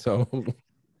memes. So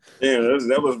Yeah,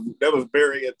 that was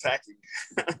very attacking.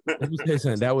 Let me say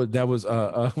something. That was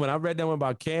when I read that one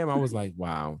about Cam, I was like,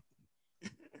 wow.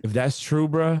 If that's true,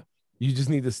 bro, you just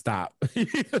need to stop. You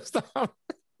need to stop.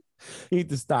 You need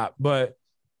to stop. But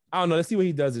I don't know. Let's see what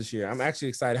he does this year. I'm actually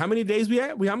excited. How many days we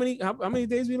at? How many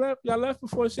days we left? Y'all left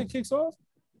before shit kicks off?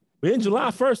 We're in July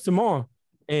 1st tomorrow.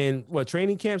 And what,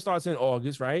 training camp starts in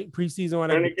August, right? Preseason,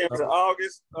 whatever. Training camp is in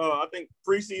August. I think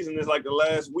preseason is like the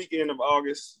last weekend of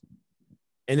August.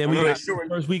 And then we got the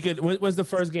first weekend. When's the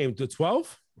first game? The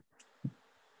 12th?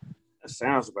 That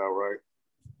sounds about right.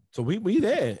 So we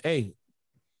there. Hey,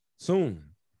 soon.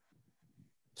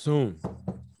 You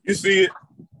see it?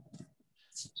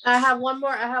 I have one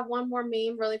more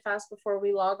meme really fast before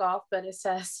we log off, but it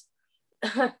says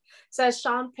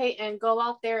Sean Payton, go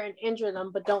out there and injure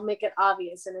them, but don't make it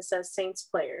obvious. And it says Saints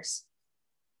players.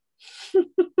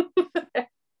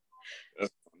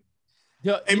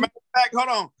 Yo, hey, hold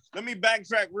on. Let me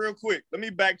backtrack real quick.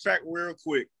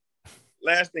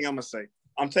 Last thing I'm gonna say.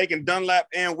 I'm taking Dunlap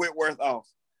and Whitworth off.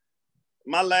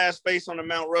 My last face on the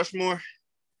Mount Rushmore,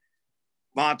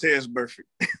 Vontaze Burfict.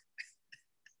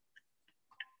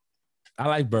 I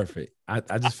like Burfict. I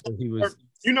just feel he was.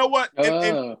 You know what? Okay.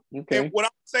 And what I'm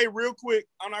gonna say real quick,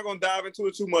 I'm not gonna dive into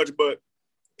it too much, but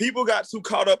people got too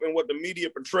caught up in what the media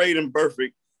portrayed in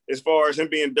Burfict as far as him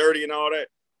being dirty and all that.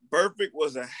 Burfict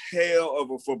was a hell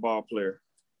of a football player.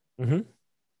 Mm-hmm.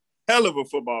 Hell of a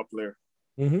football player.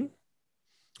 Mm-hmm.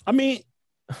 I mean,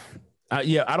 I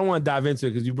don't want to dive into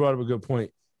it because you brought up a good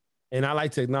point. And I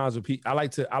like to acknowledge with people. I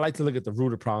like to look at the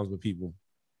root of problems with people.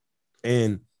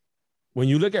 And when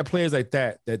you look at players like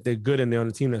that they're good and they're on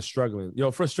a team that's struggling,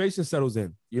 frustration settles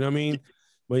in. You know what I mean?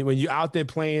 When you're out there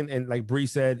playing, and like Bree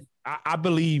said, I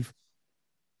believe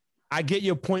I get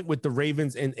your point with the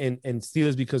Ravens and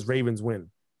Steelers because Ravens win.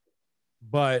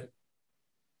 But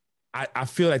I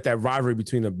feel like that rivalry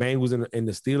between the Bengals and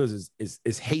the Steelers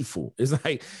is hateful. It's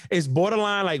like, it's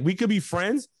borderline. Like, we could be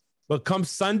friends, but come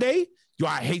Sunday,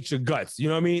 I hate your guts. You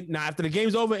know what I mean? Now, after the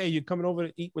game's over, and you're coming over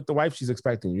to eat with the wife she's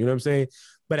expecting. You know what I'm saying?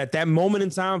 But at that moment in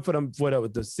time, for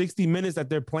the 60 minutes that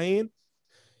they're playing,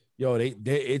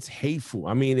 it's hateful.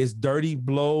 I mean, it's dirty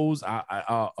blows,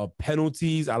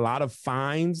 penalties, a lot of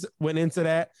fines went into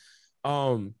that.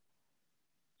 I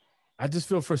just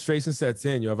feel frustration sets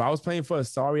in. If I was playing for a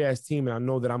sorry ass team and I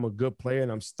know that I'm a good player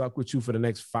and I'm stuck with you for the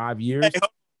next 5 years. Hey,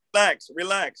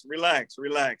 relax.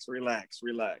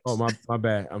 Oh, my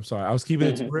bad. I'm sorry. I was keeping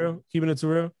it too real. You're doing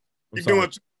too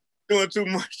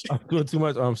much. I'm doing too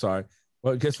much. Oh, I'm sorry.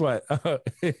 Well, guess what? I'm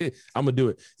gonna do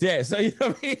it. Yeah. So you know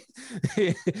what I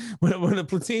mean? when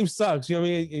the team sucks, you know what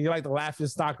I mean? And you're like the laughing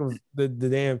stock of the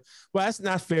damn. Well, that's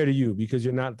not fair to you because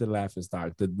you're not the laughing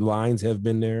stock. The Lions have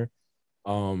been there.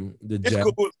 It's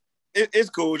cool. It's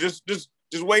cool. Just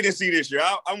wait and see this year.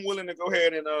 I'm willing to go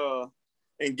ahead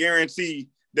and guarantee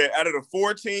that out of the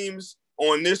 4 teams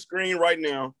on this screen right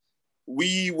now,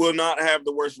 we will not have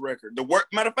the worst record.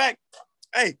 Matter of fact,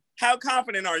 hey, how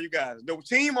confident are you guys? The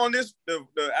team on this,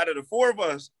 out of the 4 of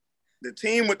us, the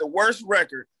team with the worst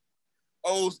record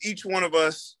owes each one of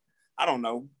us, I don't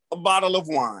know, a bottle of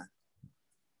wine.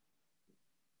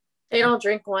 They don't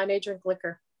drink wine; they drink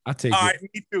liquor. I take all right,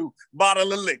 me too.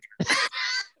 Bottle of liquor.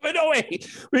 But no way,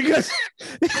 because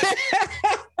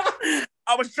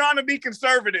I was trying to be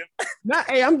conservative. Nah,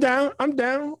 hey, I'm down. I'm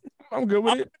good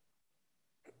with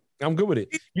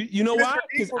it. You know why?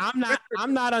 Because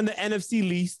I'm not on the NFC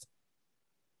least.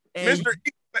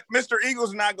 Mr.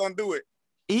 Eagles not gonna do it.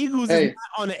 Eagles is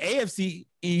not on the AFC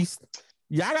East.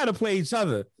 Y'all gotta play each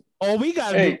other. All we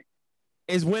gotta do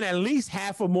is win at least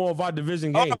half or more of our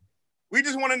division games. We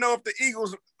just want to know if the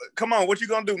Eagles. Come on, what you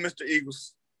gonna do, Mr.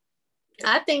 Eagles?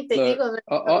 I think the Eagles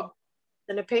are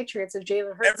than the Patriots if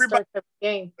Jalen Hurts starts the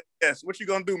game. Yes, what you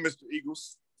gonna do, Mr.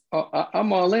 Eagles?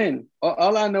 I'm all in.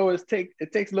 All I know is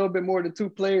it takes a little bit more than 2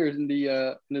 players in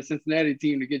the Cincinnati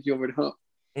team to get you over the hump.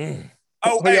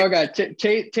 Y'all got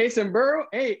Chase and Burrow.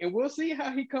 Hey, and we'll see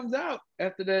how he comes out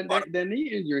after that knee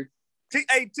injury. T.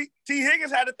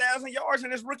 Higgins had 1,000 yards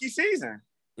in his rookie season.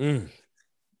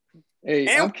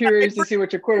 Hey, I'm curious to see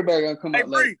what your quarterback gonna come out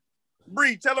like.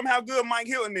 Bree, tell him how good Mike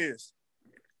Hilton is.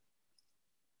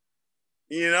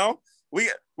 You know, we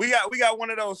got one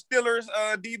of those Steelers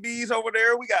DBs over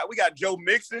there. We got Joe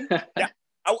Mixon.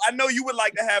 I know you would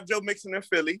like to have Joe Mixon in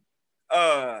Philly.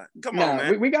 Come on,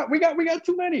 man. We got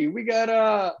too many. We got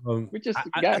got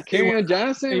Kerryon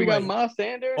Johnson. We got Miles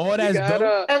Sanders. All that's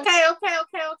dope. Okay.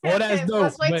 All that's dope.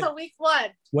 Let's wait till week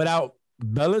 1. Without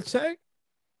Belichick,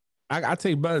 I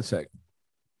take Belichick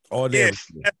all day.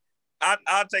 Yeah,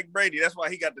 I'll take Brady. That's why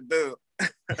he got the dub.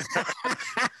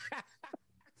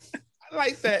 I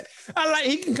like that.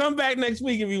 He can come back next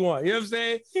week if he wants. You know what I'm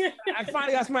saying? I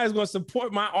finally got somebody that's going to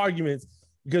support my arguments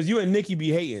because you and Nikki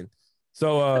be hating.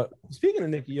 So speaking of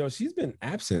Nikki, yo, she's been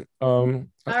absent. All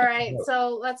right,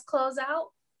 so let's close out.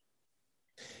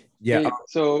 Yeah.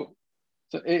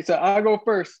 Hey, so I'll go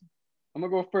first. I'm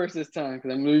gonna go first this time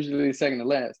because I'm usually second to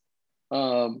last.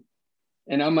 And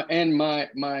I'm gonna end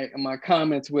my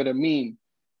comments with a meme.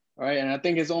 All right, and I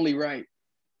think it's only right.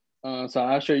 So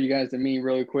I'll show you guys the meme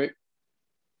really quick.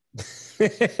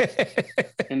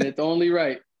 And it's only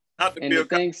right. And the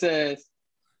thing says,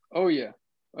 oh yeah.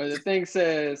 Or the thing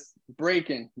says,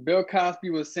 breaking. Bill Cosby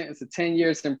was sentenced to 10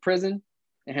 years in prison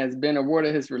and has been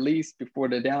awarded his release before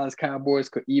the Dallas Cowboys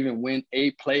could even win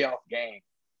a playoff game.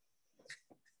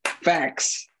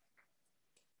 Facts.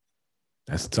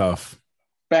 That's tough.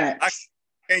 Facts.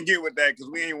 I can't get with that because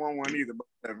we ain't won one either.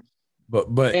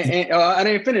 But I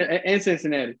didn't finish. And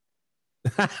Cincinnati.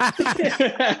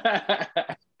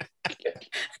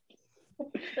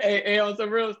 hey, on some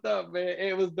real stuff, man.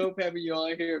 It was dope having you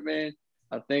on here, man.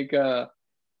 I think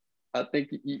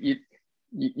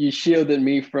you shielded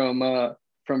me from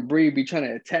Bree be trying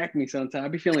to attack me sometimes. I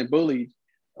be feeling bullied.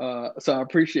 So I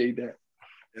appreciate that.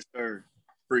 Yes, sir.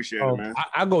 Appreciate it, man.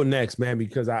 I'll go next, man,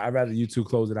 because I'd rather you two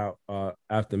close it out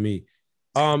after me.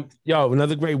 Yo,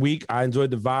 another great week. I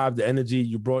enjoyed the vibe, the energy.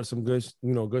 You brought some good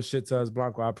shit to us,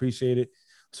 Blanco. I appreciate it.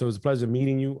 So it was a pleasure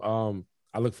meeting you.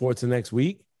 I look forward to next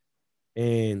week.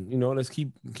 And, let's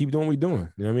keep doing what we're doing.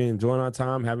 You know what I mean? Enjoying our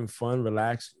time, having fun,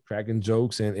 relax, cracking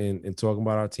jokes, and talking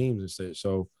about our teams and shit.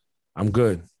 So I'm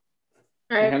good.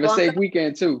 All right, have a safe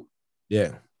weekend, too.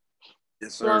 Yeah.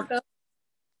 Yes, sir. Blanco?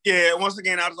 Yeah, once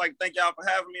again, I was like, thank y'all for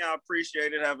having me. I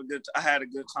appreciate it. I had a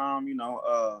good time,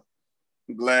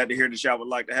 I'm glad to hear that y'all would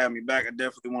like to have me back. I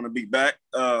definitely want to be back.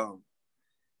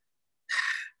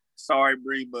 Sorry,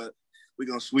 Bree, but we're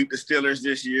going to sweep the Steelers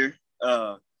this year.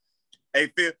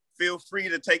 Hey, feel free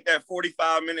to take that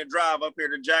 45-minute drive up here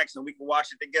to Jackson. We can watch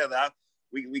it together.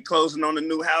 We closing on the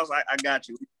new house. I got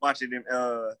you. Watch it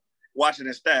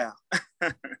in style.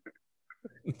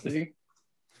 See?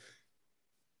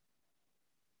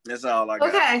 That's all I got.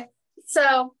 Okay,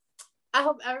 so I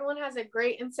hope everyone has a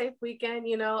great and safe weekend.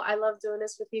 I love doing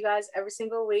this with you guys every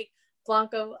single week.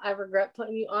 Blanco, I regret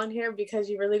putting you on here because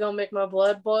you really gonna make my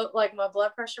blood boil, like my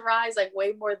blood pressure rise, like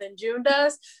way more than June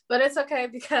does. But it's okay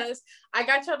because I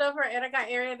got your number and I got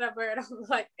Aaron's number, and I'm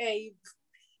like, hey,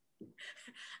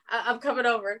 I'm coming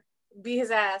over, be his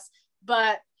ass.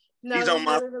 But no, it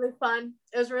was really fun.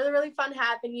 It was really, really fun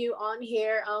having you on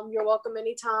here. You're welcome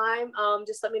anytime.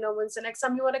 Just let me know when's the next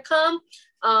time you want to come.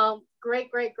 Great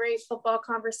football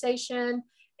conversation.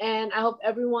 And I hope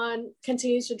everyone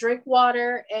continues to drink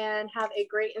water and have a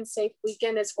great and safe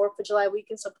weekend. It's 4th of July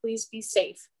weekend, so please be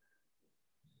safe.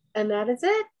 And that is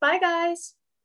it. Bye, guys.